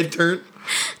 barking. get turned.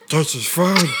 That's just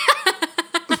fun.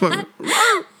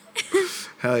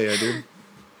 Hell yeah, dude.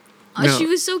 Oh, No. she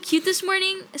was so cute this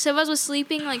morning. Sebas was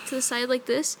sleeping like to the side like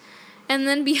this. And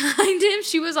then behind him,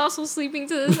 she was also sleeping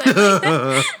to the side like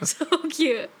that. So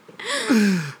cute.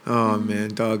 Oh, man,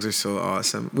 dogs are so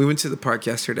awesome. We went to the park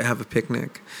yesterday to have a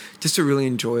picnic just to really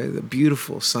enjoy the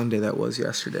beautiful Sunday that was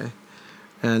yesterday.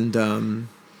 And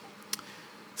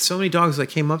so many dogs that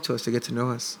came up to us to get to know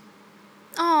us.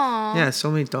 Aww. Yeah, so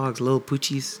many dogs, little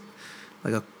poochies,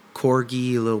 like a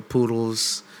corgi, little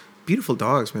poodles. Beautiful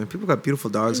dogs, man. People got beautiful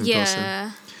dogs in Pilsen. Yeah.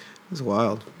 It was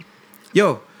wild.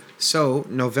 Yo, so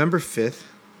November 5th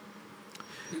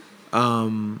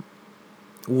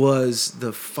was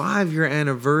the 5-year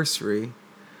anniversary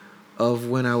of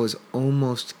when I was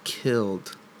almost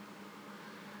killed.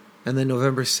 And then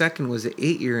November 2nd was the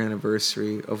 8-year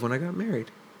anniversary of when I got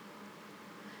married.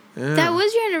 Yeah. That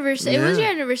was your anniversary. It was Yeah.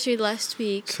 your anniversary last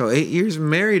week. So 8 years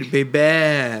married,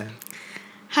 baby.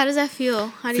 How does that feel?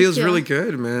 How do Feels you feel? really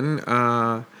good, man.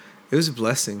 It was a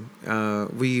blessing.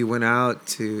 We went out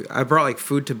to... I brought like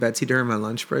food to Betsy during my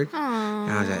lunch break. Aww.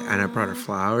 And I brought her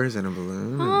flowers and a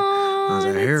balloon. And Aww, I was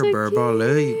like, that's here, so Burb, I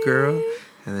love you, cute. girl.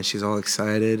 And then she's all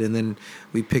excited. And then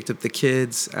we picked up the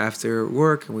kids after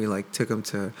work and we like took them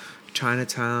to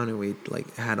Chinatown and we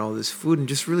like had all this food and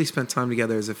just really spent time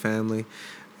together as a family.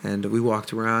 And we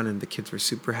walked around and the kids were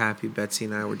super happy. Betsy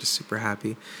and I were just super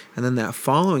happy. And then that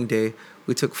following day,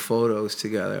 we took photos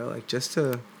together, like just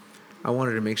to... I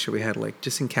wanted to make sure we had like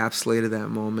just encapsulated that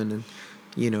moment and,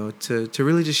 you know, to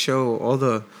really just show all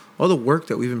the work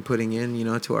that we've been putting in, you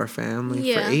know, to our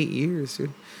family for 8 years,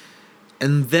 dude.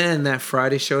 And then that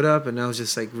Friday showed up and I was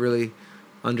just like really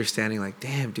understanding like,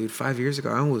 damn, dude, 5 years ago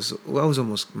I was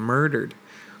almost murdered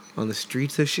on the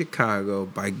streets of Chicago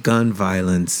by gun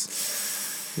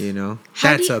violence. You know?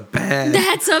 That's a bad. And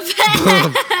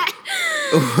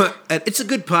it's a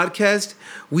good podcast.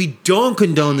 We don't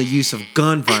condone the use of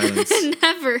gun violence.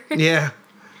 Never. Yeah.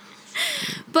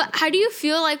 But how do you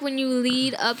feel like when you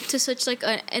lead up to such like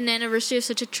an anniversary of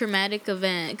such a traumatic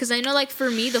event? Because I know like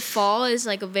for me the fall is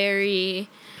like a very,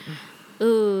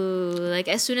 like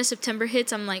as soon as September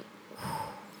hits, I'm like,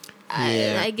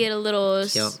 I get a little, a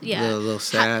little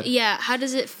sad. How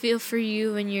does it feel for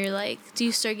you when you're like, do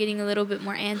you start getting a little bit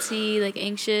more antsy, like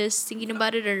anxious, thinking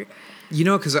about it, or? You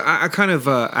know, because I kind of,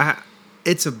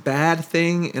 it's a bad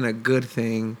thing and a good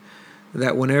thing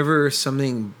that whenever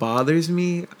something bothers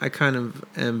me, I kind of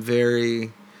am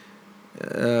very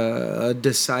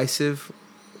decisive,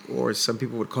 or some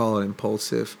people would call it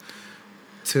impulsive,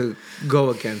 to go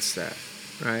against that,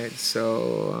 right?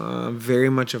 So I'm very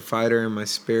much a fighter in my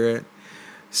spirit.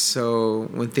 So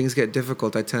when things get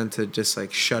difficult, I tend to just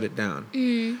like shut it down.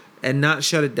 And not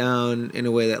shut it down in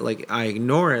a way that like I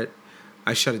ignore it.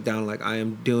 I shut it down like I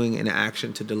am doing an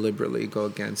action to deliberately go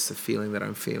against the feeling that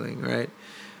I'm feeling, right?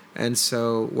 And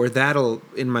so where that'll,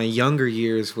 in my younger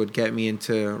years, would get me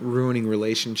into ruining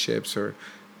relationships or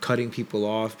cutting people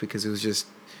off because it was just,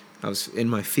 I was in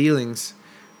my feelings.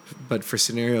 But for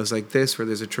scenarios like this where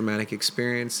there's a traumatic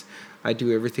experience, I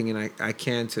do everything and I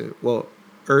can to, well,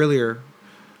 earlier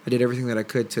I did everything that I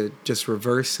could to just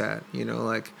reverse that, you know,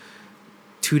 like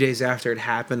 2 days after it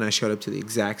happened, I showed up to the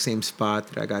exact same spot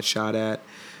that I got shot at,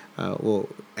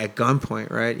 at gunpoint,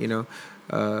 right? You know,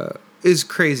 is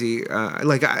crazy.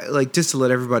 Like just to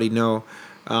let everybody know,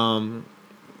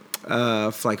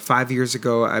 like 5 years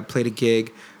ago, I played a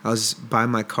gig. I was by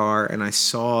my car and I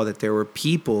saw that there were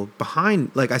people behind.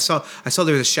 Like I saw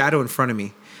there was a shadow in front of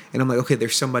me, and I'm like, okay,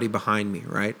 there's somebody behind me,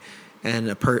 right? And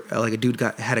a dude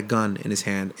had a gun in his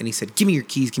hand, and he said, "Give me your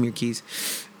keys, give me your keys,"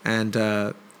 and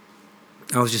I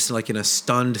was just like in a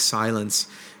stunned silence.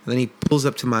 And then he pulls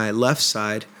up to my left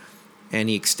side, and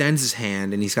he extends his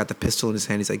hand, and he's got the pistol in his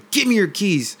hand. He's like, "Give me your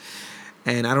keys,"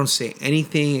 and I don't say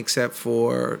anything except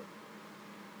for,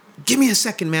 "Give me a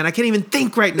second, man. I can't even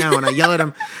think right now." And I yell at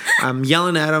him. I'm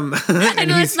yelling at him. I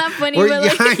know it's not funny, but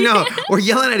like... I know. We're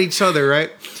yelling at each other,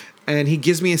 right? And he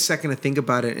gives me a second to think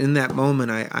about it. In that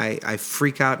moment, I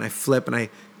freak out and I flip and I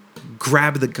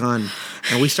grab the gun.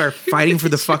 And we start fighting for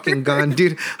the fucking gun.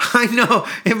 Dude, I know.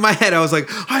 In my head, I was like,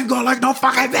 "I ain't going like no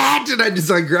fucking bitch." And I just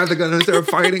like grabbed the gun and started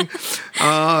fighting.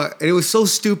 And it was so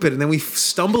stupid. And then we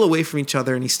stumble away from each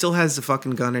other and he still has the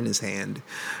fucking gun in his hand,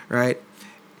 right?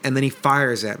 And then he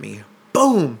fires at me.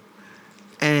 Boom!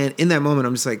 And in that moment,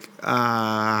 I'm just like,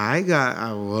 I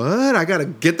gotta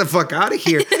get the fuck out of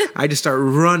here. I just start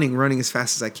running as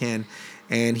fast as I can.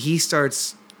 And he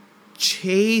starts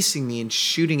chasing me and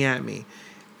shooting at me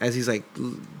as he's like,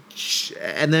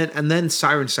 and then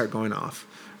sirens start going off,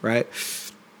 right?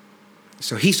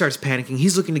 So he starts panicking.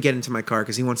 He's looking to get into my car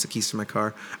because he wants the keys to my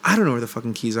car. I don't know where the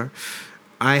fucking keys are.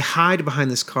 I hide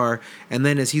behind this car, and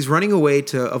then as he's running away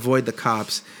to avoid the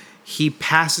cops, he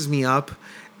passes me up,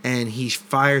 and he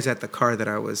fires at the car that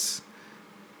I was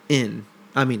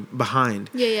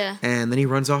behind. Yeah. And then he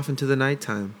runs off into the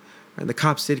nighttime. And the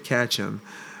cops did catch him,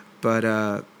 but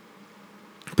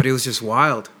it was just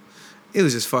wild. It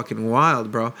was just fucking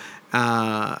wild, bro.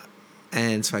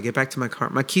 And so I get back to my car.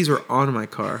 My keys were on my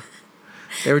car.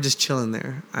 They were just chilling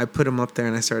there. I put them up there,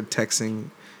 and I started texting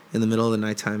in the middle of the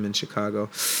nighttime in Chicago.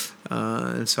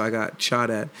 And so I got shot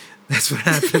at. That's what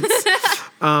happens.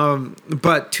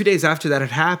 But 2 days after that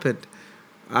had happened,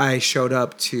 I showed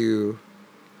up to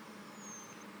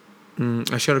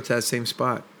that same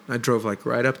spot. I drove like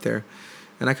right up there,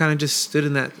 and I kind of just stood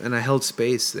in that, and I held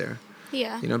space there.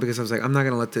 Yeah. You know, because I was like, I'm not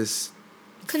going to let this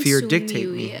Consume fear dictate you,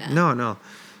 me. yeah.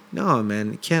 No,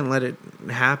 man. You can't let it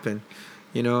happen.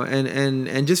 You know,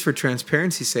 and just for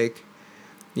transparency's sake,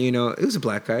 you know, it was a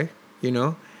black guy, you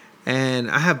know,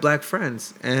 and I have black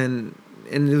friends, and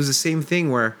it was the same thing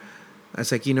where I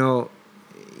was like, you know,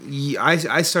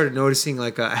 I started noticing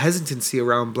like a hesitancy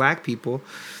around black people,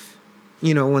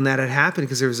 you know, when that had happened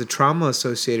because there was a trauma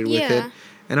associated with it.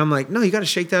 And I'm like, no, you got to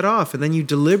shake that off. And then you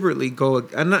deliberately go,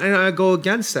 and I go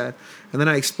against that. And then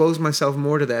I expose myself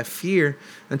more to that fear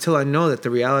until I know that the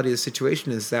reality of the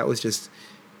situation is that was just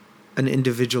an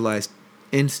individualized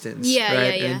instance. Yeah,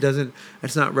 right? yeah. And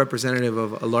it's not representative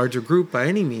of a larger group by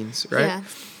any means, right? Yeah.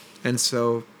 And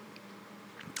so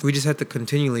we just have to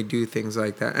continually do things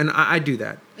like that. And I do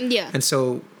that. Yeah. And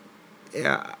so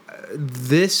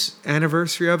this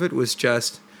anniversary of it was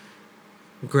just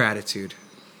gratitude.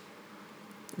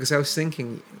 Because I was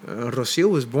thinking, Rocio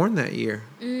was born that year.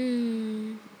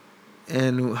 Mm.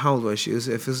 And how old was she? If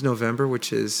it was November,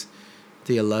 which is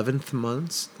the 11th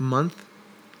month,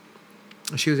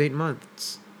 she was 8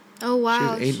 months. Oh,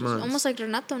 wow. She was 8 months. Almost like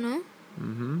Renato, no?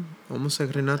 Mm-hmm. Almost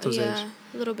like Renato's age. Yeah,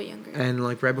 a little bit younger. And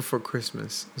like right before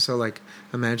Christmas. So like,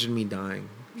 imagine me dying.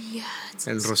 Yeah.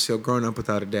 And Rocio growing up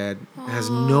without a dad. Has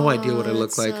no idea what I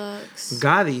look like.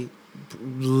 Gadi,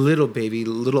 little baby,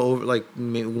 little over, like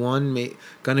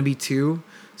gonna be 2.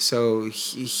 So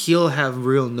he'll have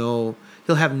no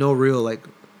real like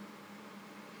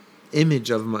image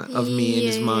of me in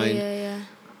his mind. Yeah.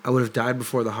 I would have died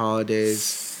before the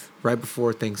holidays, right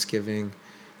before Thanksgiving,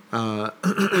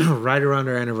 right around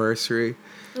our anniversary.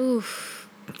 Oof.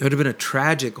 It would have been a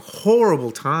tragic,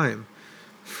 horrible time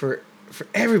for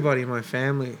everybody in my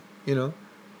family, you know.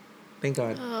 Thank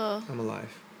God I'm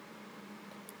alive.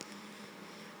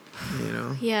 You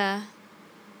know? Yeah.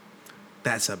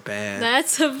 That's a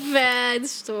bad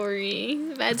story.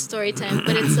 Bad story time,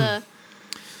 but it's a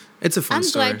fun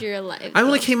story. I'm glad you're alive. I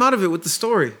only came out of it with the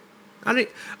story.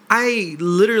 I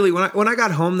literally when I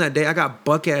got home that day, I got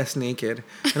buck ass naked,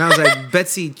 and I was like,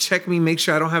 Betsy, check me, make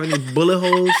sure I don't have any bullet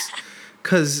holes,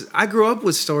 because I grew up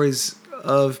with stories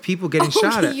of people getting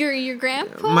shot at. Your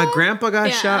grandpa? My grandpa got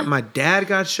Yeah. shot. My dad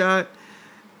got shot.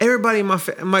 Everybody in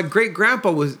my great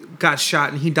grandpa got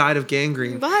shot and he died of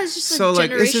gangrene. Wow, it's just So a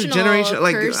like it's just generation.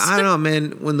 Like curse. I don't know,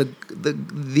 man. When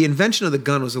the invention of the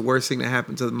gun was the worst thing that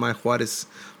happened to my Juarez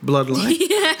bloodline.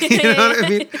 You know what I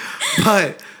mean?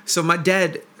 But so my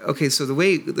dad. Okay, so the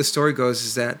way the story goes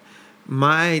is that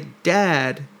my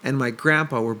dad and my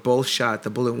grandpa were both shot.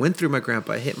 The bullet went through my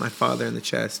grandpa, hit my father in the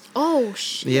chest. Oh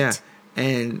shit. Yeah,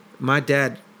 and my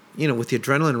dad, with the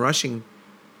adrenaline rushing,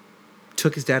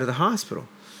 took his dad to the hospital.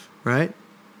 Right?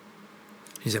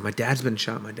 He said, my dad's been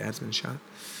shot.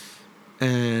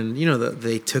 And,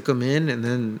 they took him in, and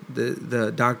then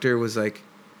the doctor was like,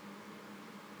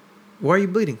 why are you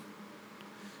bleeding?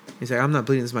 He's like, I'm not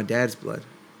bleeding. This is my dad's blood.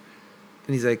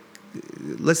 And he's like,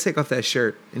 let's take off that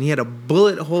shirt. And he had a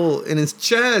bullet hole in his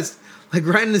chest, like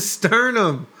right in his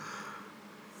sternum.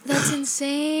 That's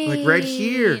insane. Like right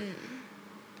here.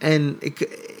 And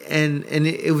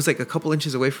it was like a couple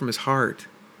inches away from his heart.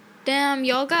 Damn,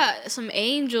 y'all got some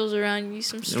angels around you,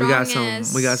 some strong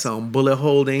We got some bullet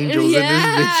hole angels in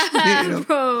this bitch.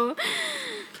 Bro.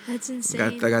 That's insane.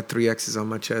 I got 3 X's on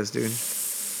my chest, dude.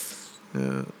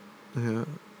 Yeah.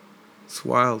 It's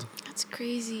wild. That's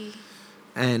crazy.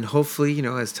 And hopefully,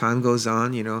 as time goes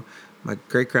on, my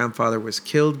great-grandfather was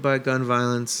killed by gun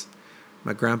violence.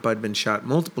 My grandpa had been shot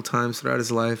multiple times throughout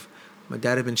his life. My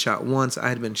dad had been shot once. I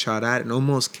had been shot at and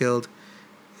almost killed.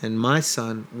 And my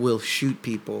son will shoot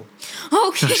people. Okay. No,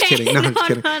 I'm just kidding.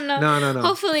 No.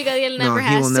 Hopefully, Gabriel never has to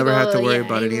go. He will never have to worry yeah,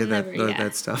 about any of never,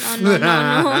 that stuff. No.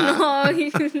 Now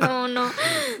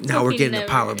we're getting the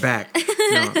power back.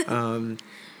 No,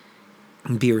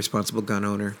 be a responsible gun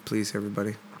owner, please,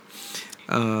 everybody.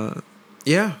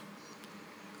 Yeah.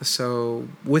 So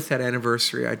with that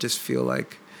anniversary, I just feel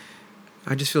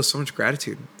so much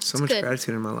gratitude.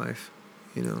 Gratitude in my life,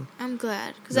 I'm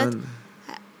glad. Because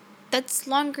that's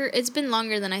longer. It's been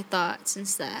longer than I thought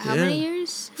since that. How many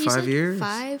years? 5 years.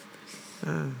 5?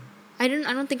 I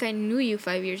don't think I knew you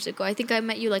 5 years ago. I think I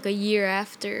met you like a year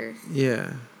after.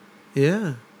 Yeah.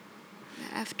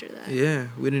 After that. Yeah.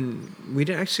 We didn't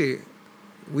actually.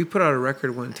 We put out a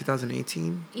record when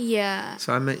 2018. Yeah.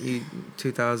 So I met you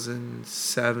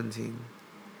 2017.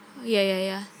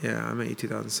 Yeah. Yeah, I met you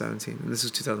 2017, and this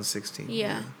was 2016.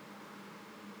 Yeah.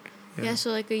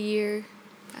 So like a year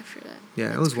after that. Yeah,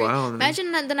 That's it was crazy. wild.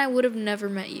 Imagine that, then I would have never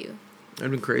met you.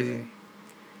 That'd been crazy.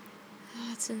 Oh,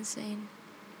 that's insane.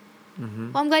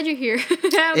 Mm-hmm. Well, I'm glad you're here.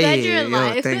 I'm glad you're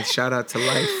alive. Thanks. Shout out to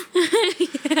life.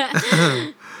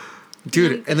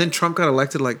 Dude, and then Trump got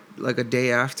elected like a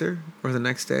day after or the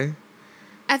next day.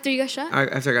 After you got shot?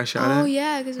 After I got shot at. Oh,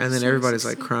 yeah. And then everybody's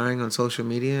like crying on social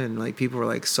media and like people were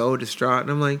like so distraught.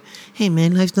 And I'm like, hey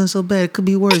man, life's not so bad. It could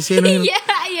be worse. You know?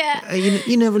 Yeah.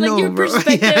 You never know, your bro.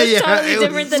 perspective is totally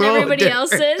different than so everybody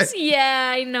different. else's.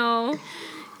 Yeah, I know.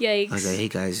 Yikes. I was like, hey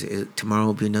guys, tomorrow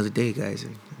will be another day, guys.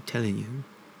 I'm telling you.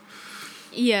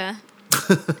 Yeah.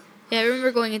 Yeah, I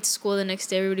remember going into school the next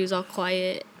day. Everybody was all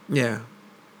quiet. Yeah.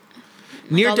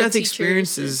 Like Near-death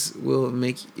experiences will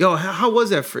make... how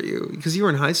was that for you? Because you were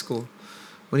in high school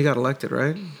when you got elected,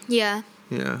 right? Yeah.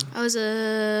 Yeah. I was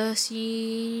a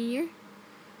senior.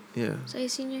 Yeah. Was I a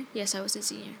senior? Yes, I was a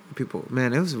senior.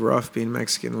 Man, it was rough being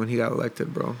Mexican when he got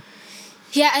elected, bro.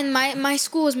 Yeah, and my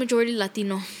school was majority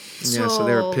Latino. So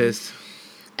they were pissed.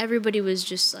 Everybody was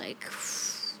just like,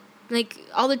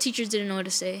 all the teachers didn't know what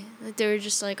to say. Like, they were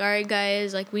just like, all right,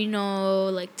 guys, like, we know,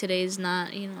 like, today's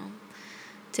not,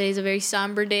 today's a very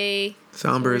somber day.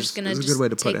 Somber is a good way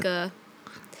to put it.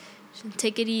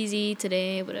 Take it easy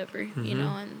today, whatever,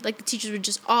 and like the teachers would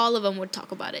all of them would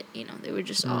talk about it, they would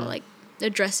just all like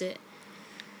address it.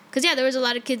 Because, there was a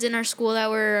lot of kids in our school that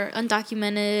were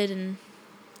undocumented and,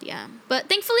 but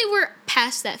thankfully we're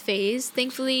past that phase.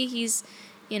 Thankfully he's,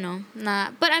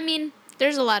 not, but I mean,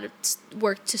 there's a lot of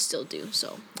work to still do,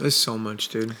 so. There's so much,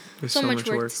 dude. There's so much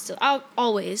work. There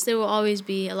will always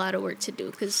be a lot of work to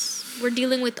do because we're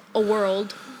dealing with a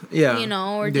world. Yeah.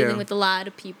 We're dealing with a lot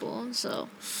of people, so.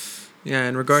 Yeah,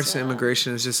 in regards to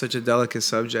immigration, it's just such a delicate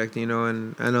subject,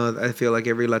 and I feel like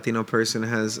every Latino person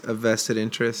has a vested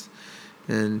interest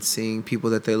in seeing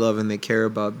people that they love and they care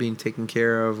about being taken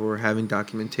care of or having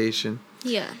documentation.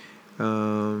 Yeah.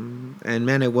 And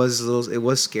man, it was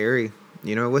scary.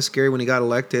 It was scary when he got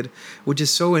elected, which is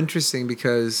so interesting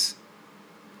because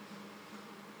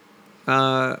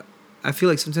I feel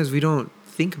like sometimes we don't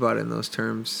think about it in those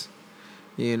terms.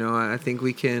 I think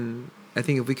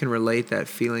if we can relate that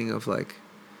feeling of like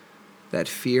that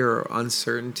fear or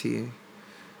uncertainty,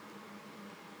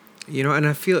 and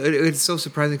I feel it's so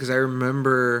surprising because I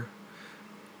remember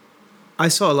I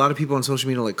saw a lot of people on social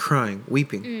media like crying,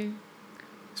 weeping.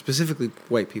 specifically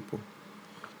white people,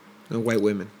 and white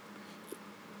women.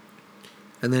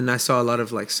 And then I saw a lot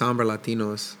of like somber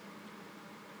Latinos,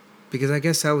 because I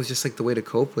guess that was just like the way to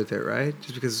cope with it, right?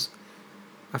 Just because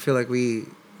I feel like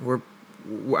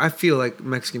I feel like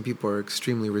Mexican people are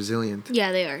extremely resilient.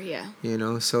 Yeah, they are. Yeah. You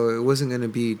know, so it wasn't gonna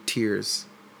be tears,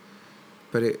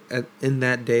 but in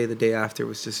that day, the day after,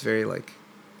 was just very like,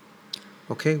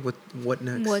 okay, what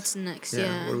next? What's next?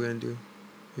 Yeah. What are we gonna do?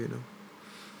 You know.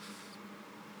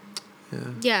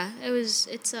 Yeah,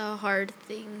 it's a hard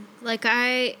thing. Like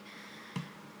I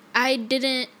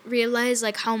didn't realize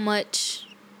like how much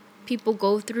people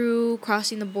go through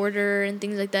crossing the border and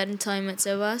things like that until I met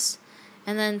Sebas.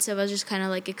 And then Sebas just kind of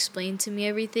like explained to me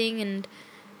everything, and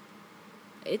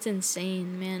it's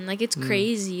insane, man. Like it's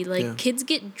crazy. Like kids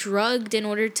get drugged in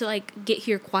order to like get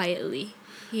here quietly.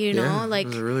 You know, like it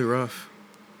was really rough.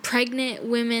 Pregnant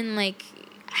women like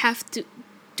have to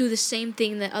do the same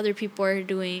thing that other people are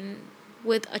doing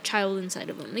with a child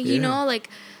inside of them. Like, you know, like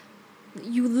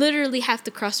you literally have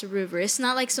to cross a river. It's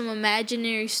not like some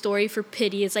imaginary story for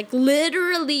pity. It's like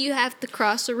literally you have to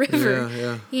cross a river.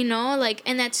 Yeah. You know, like,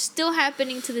 and that's still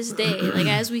happening to this day, like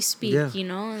as we speak. Yeah. You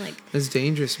know, like it's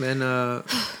dangerous, man. I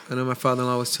know my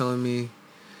father-in-law was telling me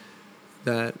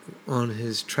that on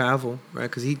his travel, right?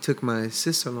 Because he took my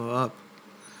sister-in-law up.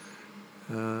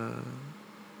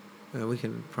 We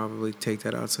can probably take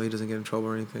that out so he doesn't get in trouble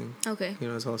or anything. Okay. You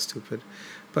know, it's all stupid,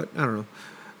 but I don't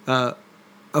know.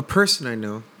 A person I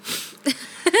know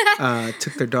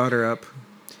took their daughter up,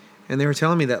 and they were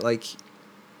telling me that like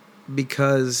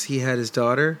because he had his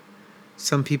daughter,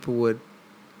 some people would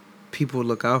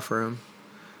look out for him.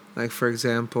 Like for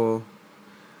example,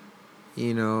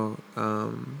 you know,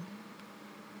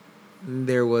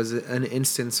 there was an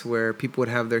instance where people would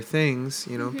have their things.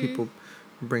 You know, people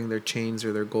bring their chains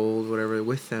or their gold, whatever,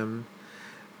 with them,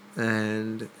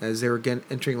 and as they were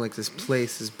entering like this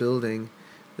place, this building.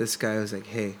 This guy was like,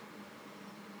 hey,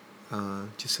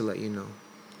 just to let you know.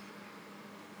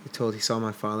 He saw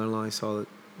my father-in-law.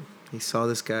 He saw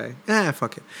this guy.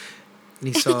 Fuck it. And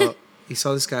he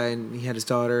saw this guy, and he had his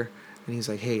daughter, and he's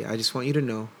like, hey, I just want you to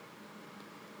know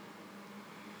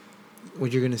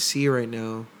what you're going to see right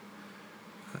now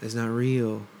is not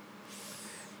real.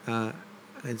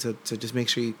 And so just make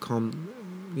sure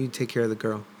you take care of the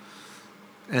girl.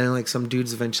 And like some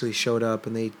dudes eventually showed up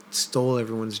and they stole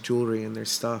everyone's jewelry and their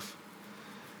stuff.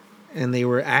 And they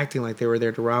were acting like they were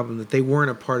there to rob them. That they weren't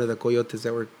a part of the coyotes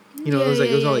that were, you know, it was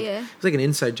like an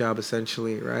inside job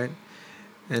essentially, right?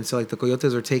 And so like the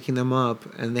coyotes were taking them up,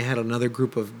 and they had another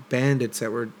group of bandits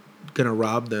that were gonna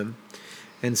rob them.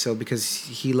 And so because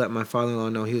he let my father-in-law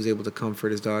know, he was able to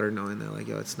comfort his daughter, knowing that like,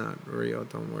 yo, it's not real.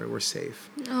 Don't worry, we're safe.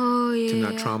 Oh yeah. To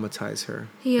not traumatize her.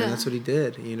 Yeah. And that's what he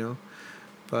did, you know.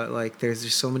 But like, there's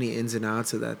just so many ins and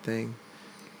outs of that thing,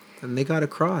 and they got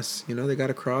across. You know, they got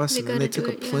across, and then they took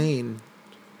a plane.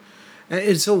 And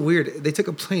it's so weird. They took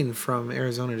a plane from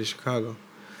Arizona to Chicago,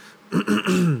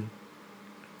 and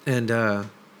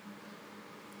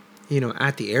you know,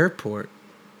 at the airport,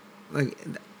 like,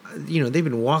 you know, they've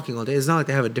been walking all day. It's not like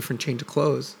they have a different change of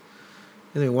clothes.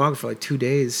 And they've been walking for like 2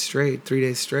 days straight, 3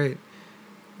 days straight.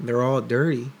 They're all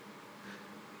dirty.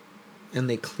 And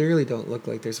they clearly don't look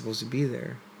like they're supposed to be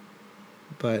there.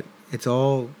 But it's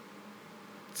like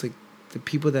the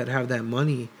people that have that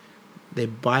money, they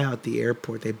buy out the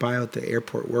airport. They buy out the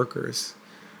airport workers,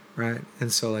 right?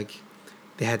 And so, like,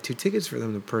 they had 2 tickets for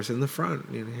them, the person in the front.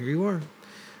 You know, here you are.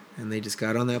 And they just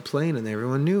got on that plane, and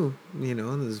everyone knew, you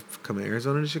know, this is coming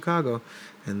Arizona to Chicago.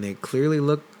 And they clearly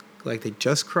looked like they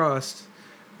just crossed,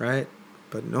 right?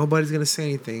 But nobody's going to say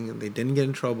anything, and they didn't get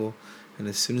in trouble. And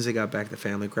as soon as they got back, the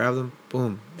family grabbed them.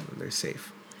 Boom, they're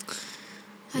safe.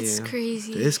 That's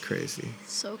crazy. It is crazy.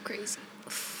 So crazy.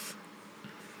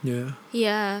 Yeah.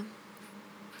 Yeah.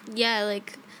 Yeah,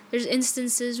 like, there's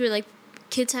instances where, like,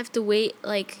 kids have to wait,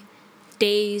 like,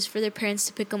 days for their parents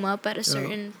to pick them up at a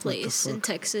certain place in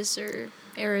Texas or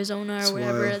Arizona or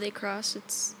wherever they cross.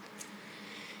 It's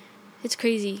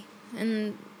crazy.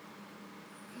 And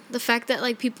the fact that,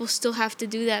 like, people still have to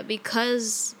do that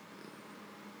because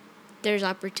there's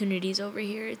opportunities over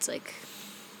here. It's like,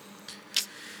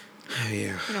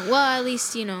 yeah. You know, well, at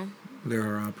least, you know. There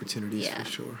are opportunities for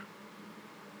sure.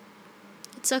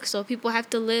 It sucks though. People have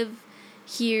to live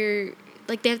here.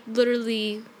 Like, they have to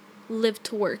literally live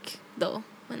to work though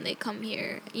when they come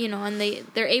here, you know, and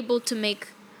they're able to make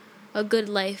a good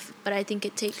life, but I think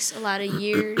it takes a lot of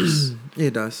years.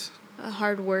 It does.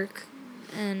 Hard work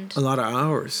and a lot of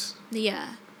hours.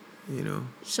 Yeah. You know.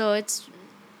 So it's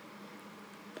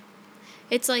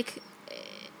like,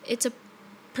 it's a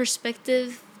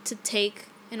perspective to take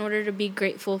in order to be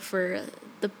grateful for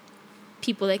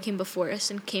people that came before us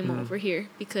and came over here,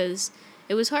 because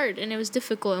it was hard and it was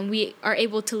difficult, and we are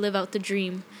able to live out the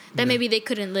dream that maybe they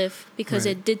couldn't live because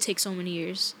it did take so many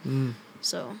years.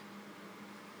 So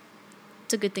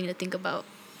it's a good thing to think about.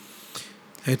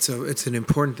 It's an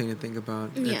important thing to think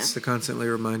about. Yeah. It's to constantly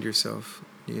remind yourself,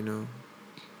 you know.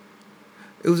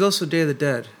 It was also Day of the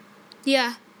Dead.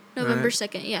 Yeah. November Right.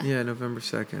 2nd. Yeah. Yeah, November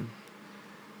 2nd.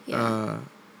 Yeah.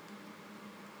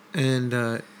 And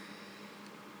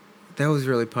that was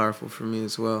really powerful for me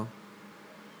as well.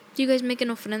 Do you guys make an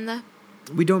ofrenda?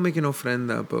 We don't make an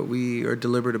ofrenda, but we are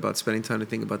deliberate about spending time to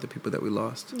think about the people that we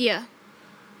lost. Yeah.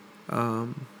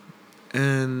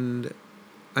 And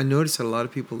I noticed that a lot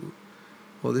of people,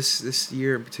 well, this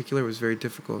year in particular was very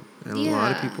difficult. And a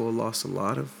lot of Yeah. people lost a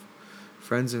lot of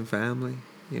friends and family,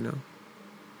 you know.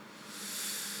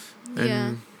 And,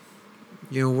 Yeah.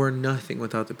 you know, we're nothing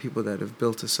without the people that have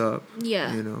built us up.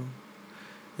 Yeah. You know,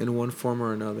 in one form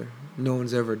or another. No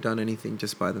one's ever done anything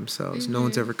just by themselves. No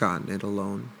one's ever gotten it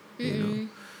alone. You know,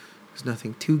 there's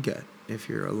nothing to get if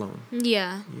you're alone.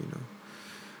 Yeah. You know,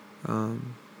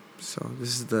 so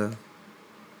this is the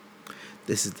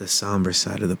somber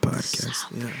side of the podcast.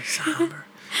 Yeah, somber.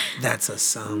 That's a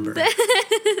somber.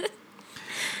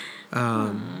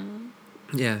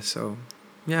 Yeah. So,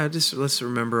 yeah, just let's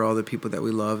remember all the people that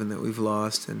we love and that we've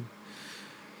lost. And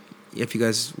if you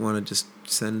guys want to just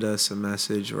send us a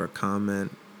message or a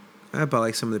comment about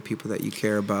like some of the people that you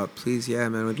care about, please, yeah,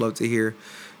 man, we'd love to hear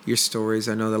your stories.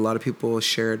 I know that a lot of people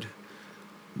shared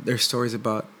their stories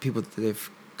about people that they've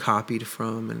copied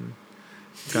from and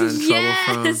got in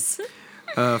trouble from.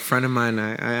 A friend of mine,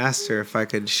 I asked her if I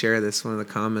could share this. One of the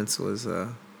comments was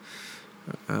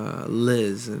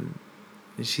Liz, and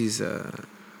she's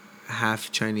half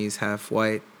Chinese, half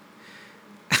white.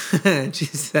 And she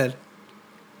said,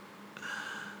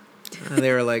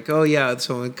 they were like, oh yeah,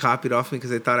 someone copied off me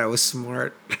because they thought I was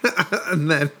smart. And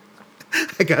then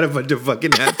I got a bunch of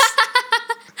fucking F's.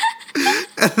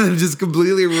 And then just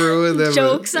completely ruined them.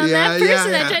 Jokes on that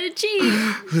person that tried to cheat.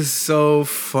 It was so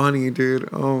funny, dude.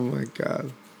 Oh my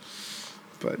god.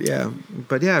 But yeah,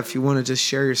 if you want to just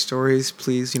share your stories,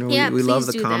 please. You know, we love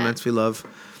the comments. We love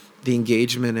the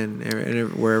engagement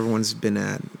and where everyone's been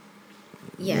at.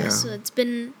 Yeah. So it's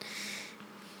been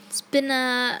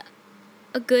a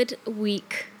good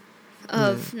week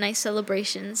of nice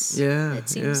celebrations. Yeah. It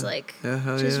seems like.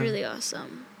 Which is really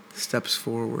awesome. Steps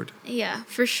forward. Yeah,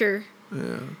 for sure.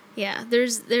 Yeah. Yeah, there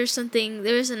was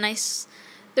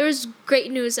great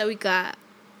news that we got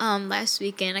last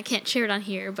weekend. I can't share it on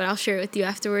here, but I'll share it with you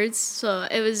afterwards. So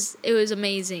it was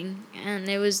amazing, and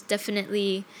it was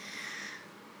definitely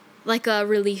like a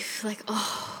relief. Like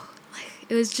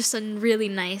it was just a really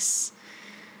nice.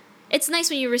 It's nice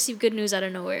when you receive good news out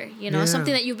of nowhere, you know,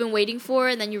 something that you've been waiting for,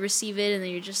 and then you receive it, and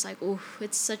then you're just like, oh,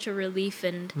 it's such a relief,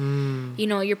 and you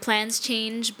know, your plans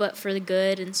change, but for the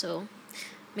good, and so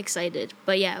I'm excited.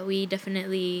 But yeah, we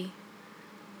definitely.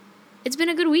 It's been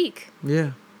a good week.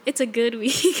 Yeah. It's a good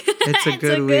week. It's a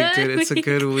good week, dude. It's a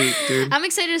good week, dude. I'm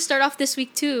excited to start off this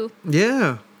week too.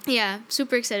 Yeah. Yeah,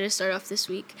 super excited to start off this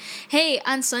week. Hey,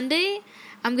 on Sunday,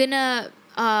 I'm gonna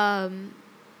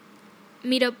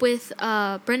meet up with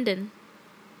Brendan.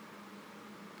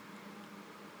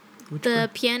 Which the one?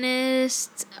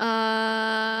 Pianist,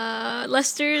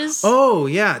 Lester's. Oh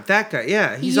yeah, that guy.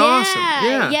 Yeah, he's awesome.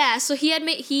 Yeah. So he had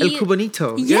made El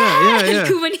Cubanito. Yeah. El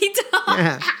Cubanito.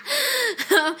 Yeah.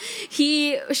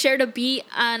 He shared a beat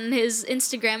on his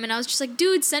Instagram, and I was just like,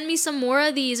 dude, send me some more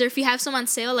of these, or if you have some on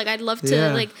sale, like I'd love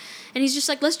to like. And he's just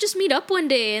like, let's just meet up one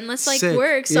day and let's like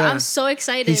work. So I'm so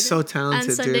excited. He's so talented.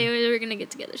 On Sunday, dude. we're gonna get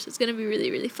together, so it's gonna be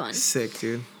really, really fun. Sick,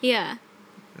 dude. Yeah.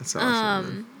 That's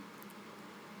awesome.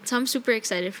 So I'm super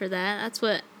excited for that. That's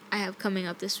what I have coming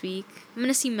up this week. I'm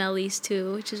gonna see Melly's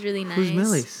too, which is really nice. Who's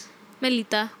Melly's?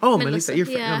 Melita. Oh, Melissa. Your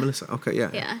friend. Yeah. Melissa. Okay,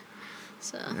 yeah. Yeah.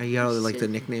 So. I yell like the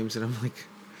nicknames, and I'm like.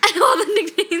 All the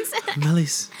nicknames.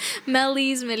 Melly's,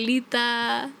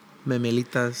 Melita.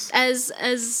 Memelitas.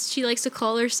 As she likes to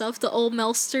call herself, the old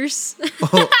Melsters.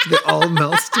 Oh, the old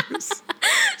Melsters.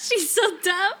 She's so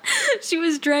dumb. She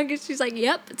was drunk and she's like,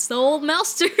 yep, it's the old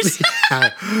Melsters.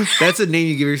 That's a name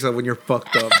you give yourself when you're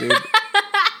fucked up, dude.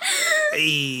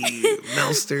 Hey,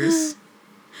 Melsters.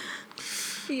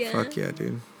 Yeah. Fuck yeah,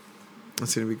 dude.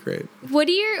 That's gonna be great. What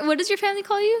does your family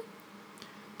call you?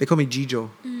 They call me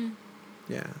Gijo.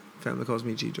 Yeah, family calls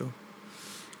me Gijo.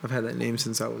 I've had that name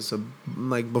since I was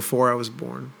before I was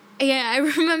born. Yeah, I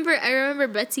remember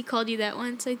Betsy called you that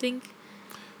once, I think.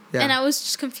 Yeah. And I was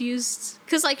just confused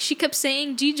because like she kept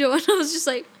saying Gijo, and I was just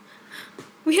like,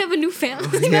 we have a new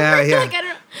family member. Yeah. Like, I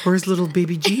don't. Where's little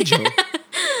baby Gijo?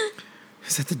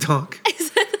 Is that the dog?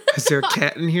 Is there a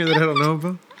cat in here that I don't know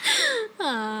about?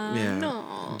 Yeah. No.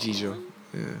 Gijo.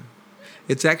 Yeah.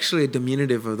 It's actually a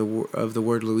diminutive of the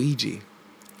word Luigi,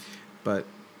 but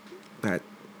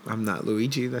I'm not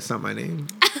Luigi. That's not my name.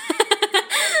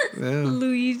 Yeah.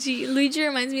 Luigi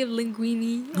reminds me of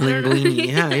Linguini. Linguini.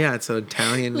 Yeah. It's an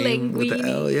Italian name with an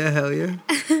L. Yeah, hell yeah.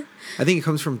 I think it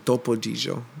comes from Topo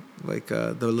Gigio, like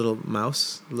the little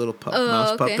mouse,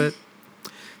 mouse puppet.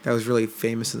 That was really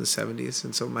famous in the 70s,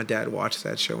 and so my dad watched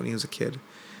that show when he was a kid.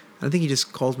 I think he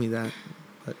just called me that.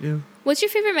 But yeah. What's your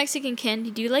favorite Mexican candy?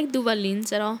 Do you like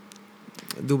Duvalins at all?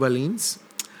 Duvalins?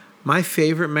 My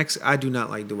favorite I do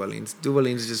not like Duvalins.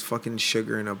 Duvalins is just fucking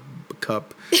sugar in a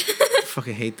cup. I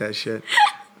fucking hate that shit.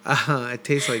 It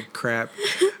tastes like crap.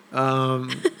 For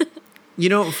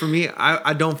me,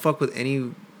 I don't fuck with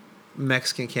any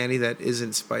Mexican candy that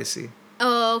isn't spicy.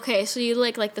 Oh, okay. So you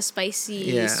like the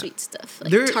spicy, sweet stuff,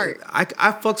 like tart. I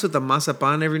fucks with the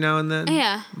mazapan every now and then.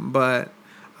 Yeah. But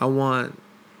I want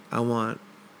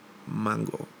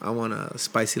mango. I want a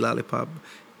spicy lollipop.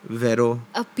 Vero.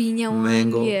 A piña one.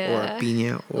 Mango or a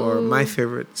piña or my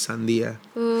favorite, sandia.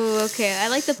 Ooh, okay. I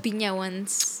like the piña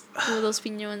ones. Those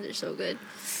piña ones are so good.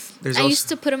 I used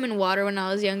to put them in water when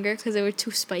I was younger because they were too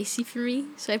spicy for me.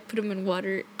 So I put them in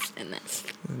water and that's...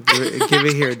 Give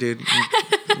it here, dude.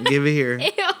 Give it here. Ew.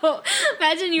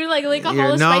 Imagine you lick a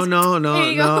whole spicy...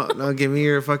 No. Give me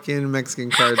your fucking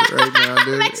Mexican card right now,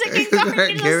 dude. Mexican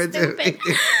card. Give it to me.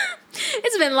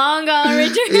 It's been long gone,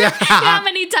 Richard. Yeah. You know how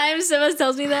many times Sebas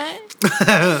tells me that?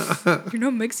 You're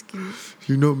not Mexican.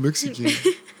 You're not Mexican.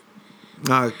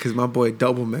 Nah, because my boy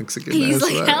double Mexican. He's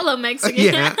like hella Mexican.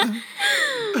 Yeah.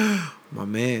 My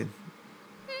man.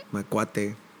 My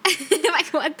cuate. My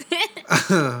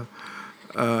cuate.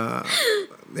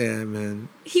 Yeah, man.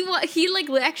 He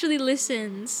actually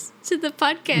listens to the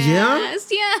podcast. Yeah?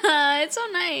 Yeah, it's so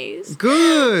nice.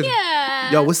 Good.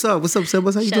 Yeah. Yo, what's up? What's up,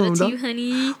 Sebas? How you doing, Shout out to dog? you,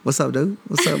 honey. What's up, dude?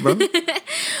 What's up, bro?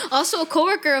 Also, a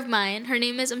coworker of mine, her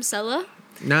name is Amsela.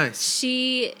 Nice.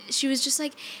 She was just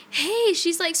like, hey,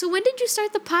 she's like, so when did you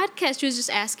start the podcast? She was just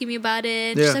asking me about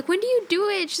it. She's like, when do you do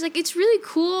it? She's like, it's really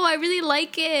cool. I really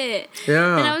like it.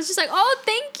 Yeah. And I was just like, oh,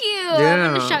 thank you. Yeah.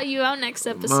 I'm going to shout you out next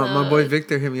episode. My boy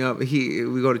Victor hit me up. We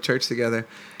go to church together.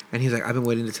 And he's like, I've been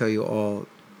waiting to tell you all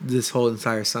this whole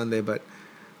entire Sunday. But,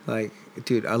 like,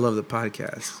 dude, I love the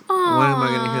podcast. Aww. When am I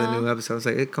going to hear the new episode? I was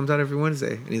like, it comes out every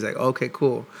Wednesday. And he's like, okay,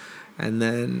 cool. And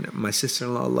then my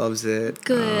sister-in-law loves it.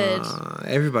 Good.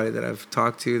 Everybody that I've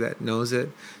talked to that knows it,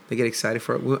 they get excited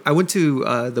for it. I went to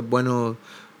the Bueno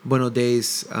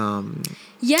Days. How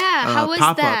was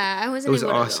pop-up. that? It was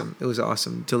awesome. It was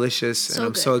awesome, delicious, and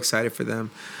I'm so excited for them.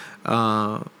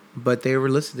 But they were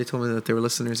listening. They told me that they were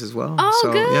listeners as well. Oh,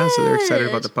 so good. Yeah, so they're excited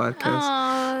about the podcast.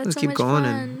 Oh, let's keep going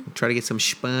and try to get some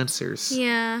sponsors.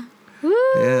 Yeah. Woo.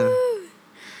 Yeah.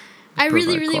 I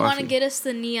really want to get us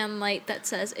the neon light that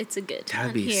says it's a good.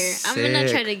 That'd be here. sick. I'm gonna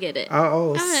try to get it.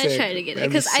 I'm gonna try to get it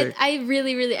because I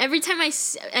really every time I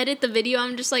edit the video,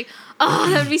 I'm just like, oh,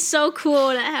 that would be so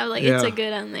cool to have it's a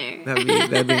good on there.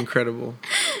 That'd be incredible.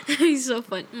 That'd be so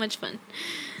much fun.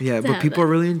 Yeah, but people are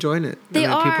really enjoying it.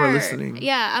 People are listening.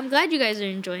 Yeah, I'm glad you guys are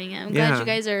enjoying it. I'm glad you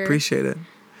guys are appreciate it.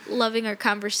 Loving our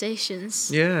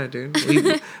conversations. Yeah, dude.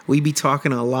 We be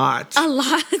talking a lot. A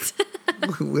lot.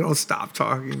 We don't stop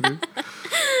talking, dude.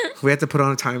 We have to put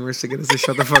on timers to get us to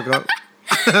shut the fuck up.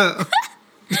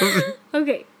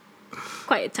 Okay.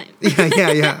 Quiet time.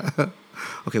 Yeah.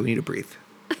 Okay, we need to breathe.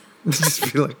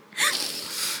 Just be like,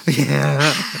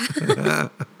 yeah.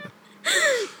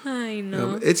 I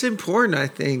know. It's important, I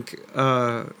think,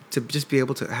 to just be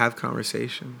able to have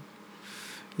conversation.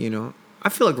 You know? I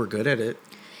feel like we're good at it.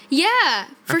 Yeah,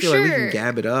 for sure. I feel like we can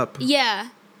gab it up. Yeah,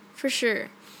 for sure.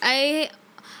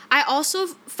 I also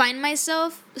find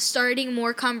myself starting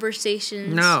more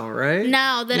conversations now, right?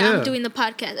 Now that I'm doing the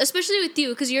podcast, especially with you,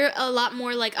 because you're a lot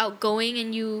more like outgoing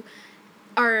and you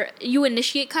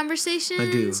initiate conversations.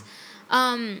 I do.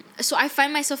 So I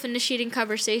find myself initiating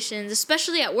conversations,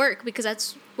 especially at work, because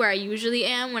that's where I usually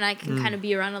am when I can kind of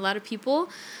be around a lot of people.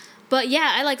 But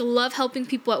yeah, I love helping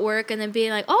people at work and then being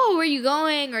like, oh, where are you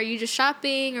going? Or are you just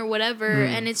shopping or whatever?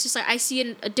 And it's just like I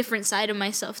see a different side of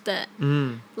myself that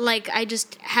I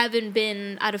just haven't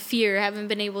been out of fear, haven't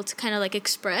been able to kind of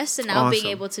express, and now being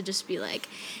able to just be like,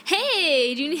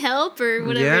 hey, do you need help or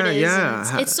whatever it is.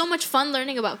 Yeah. It's so much fun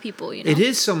learning about people, you know? It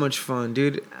is so much fun,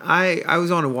 dude. I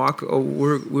was on a walk.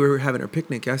 We were having our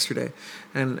picnic yesterday,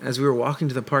 and as we were walking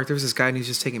to the park, there was this guy and he was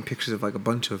just taking pictures of a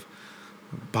bunch of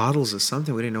bottles of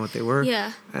something. We didn't know what they were.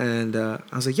 Yeah. And I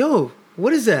was like, yo,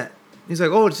 what is that? He's like,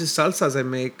 oh, it's just salsas I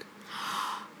make.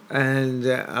 And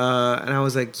I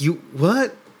was like, you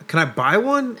what? can I buy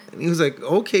one? And he was like,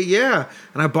 okay, yeah.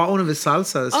 And I bought one of his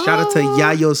salsas. Shout out to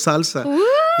Yayo Salsa. Woo!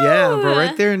 Yeah, bro,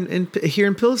 right there here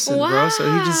in Pilsen, bro. So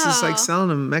he just is like Wow. selling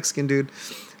them, Mexican dude.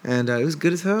 And it was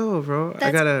good as hell, bro.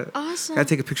 I That's awesome. gotta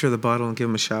take a picture of the bottle and give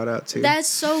him a shout out too. That's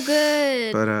so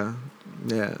good. But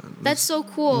yeah. That's so It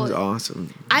cool. was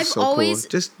awesome. I've So always- cool.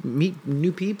 Just meet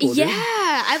new people. Yeah, dude.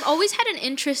 I've always had an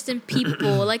interest in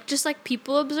people, like just like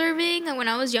people observing. Like when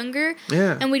I was younger,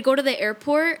 Yeah. and we'd go to the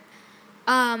airport,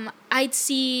 I'd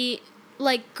see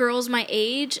like girls my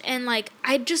age, and like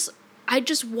I just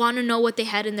want to know what they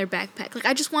had in their backpack. Like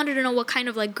I just wanted to know what kind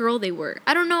of like girl they were.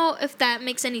 I don't know if that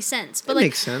makes any sense, but That like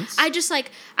makes sense. I just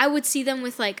like I would see them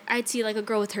with like I'd see like a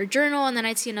girl with her journal, and then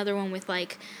I'd see another one with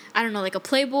like I don't know like a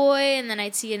Playboy, and then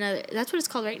I'd see another. That's what it's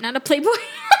called, right? Not a Playboy.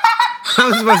 I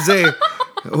was about to say,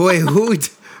 wait,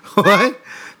 what?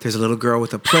 There's a little girl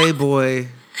with a Playboy,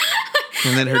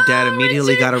 and then her dad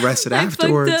immediately got arrested I fucked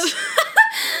afterwards.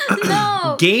 up.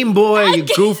 No, Game Boy, you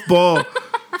goofball.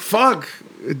 Fuck.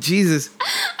 Jesus.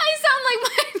 I sound like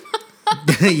my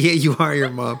mom. Yeah, you are your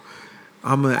mom.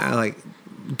 I'm like,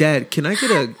 Dad, can I get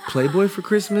a Playboy for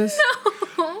Christmas?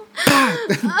 No.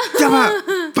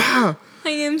 Bah. I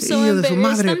am so Hijo de su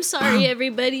embarrassed. madre. I'm sorry,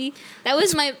 everybody. That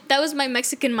was my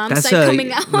Mexican mom That's side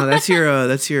coming out. no, that's your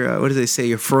what do they say?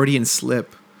 Your Freudian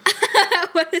slip.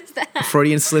 What is that?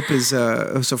 Freudian slip is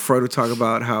so Freud would talk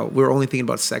about how we're only thinking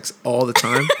about sex all the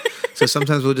time. So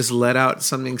sometimes we'll just let out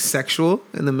something sexual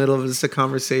in the middle of just a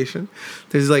conversation.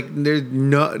 There's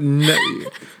no.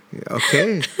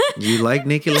 Okay, you like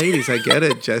naked ladies. I get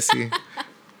it, Jesse.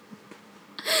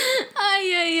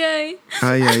 Ay.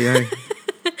 Ay, ay, ay.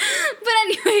 But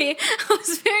anyway, I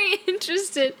was very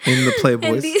interested In the in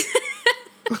Playboys. these.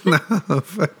 I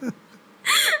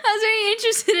was very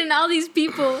interested in all these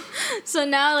people. So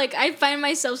now, like, I find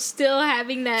myself still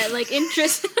having that, like,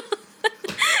 interest.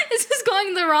 This is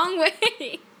going the wrong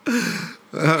way.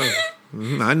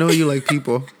 I know you like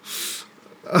people.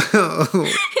 It's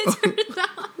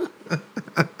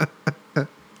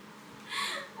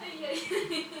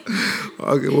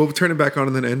Okay, we'll turn it back on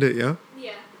and then end it, yeah?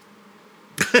 Yeah.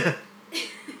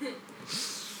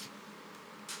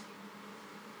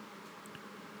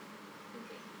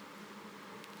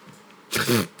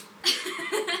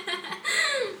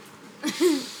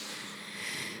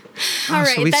 All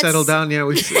right, So we settled down. Yeah,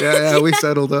 we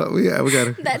settled up. We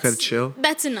gotta chill.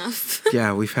 That's enough.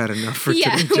 Yeah, we've had enough for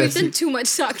Yeah, today, we've Jesse. done too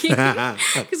much talking.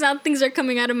 Because now things are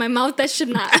coming out of my mouth that should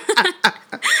not.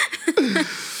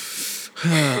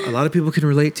 A lot of people can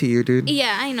relate to you, dude.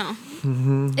 Yeah, I know.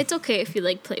 Mm-hmm. It's okay if you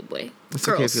like Playboy. It's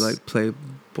girls. okay if you like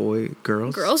Playboy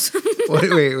girls. Girls.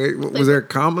 Wait. Was there a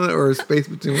comma or a space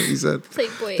between what you said?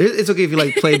 Playboy. It's okay if you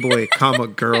like Playboy, comma,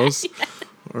 girls. Yeah.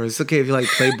 Or it's okay if you like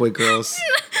Playboy girls.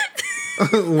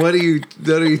 What are you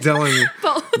telling me?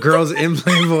 Both. Girls in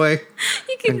Playboy.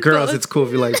 You can And girls, both. it's cool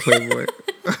if you like Playboy.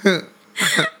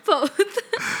 Both.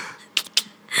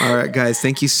 All right, guys.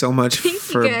 Thank you so much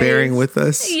for guys. bearing with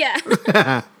us. Yeah.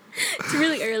 It's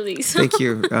really early. So. Thank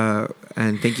you.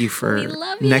 And thank you for... We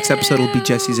love next episode will be you.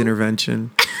 Jesse's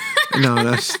intervention.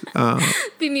 No.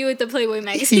 Be me with the Playboy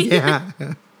magazine. Yeah.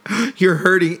 You're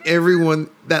hurting everyone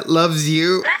that loves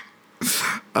you.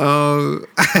 I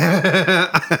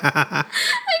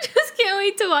just can't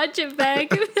wait to watch it back.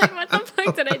 Be like, what the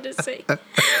fuck did I just say? All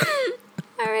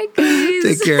right, guys.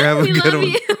 Take care. Have a We good love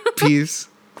one. you. Peace.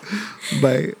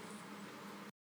 Bye.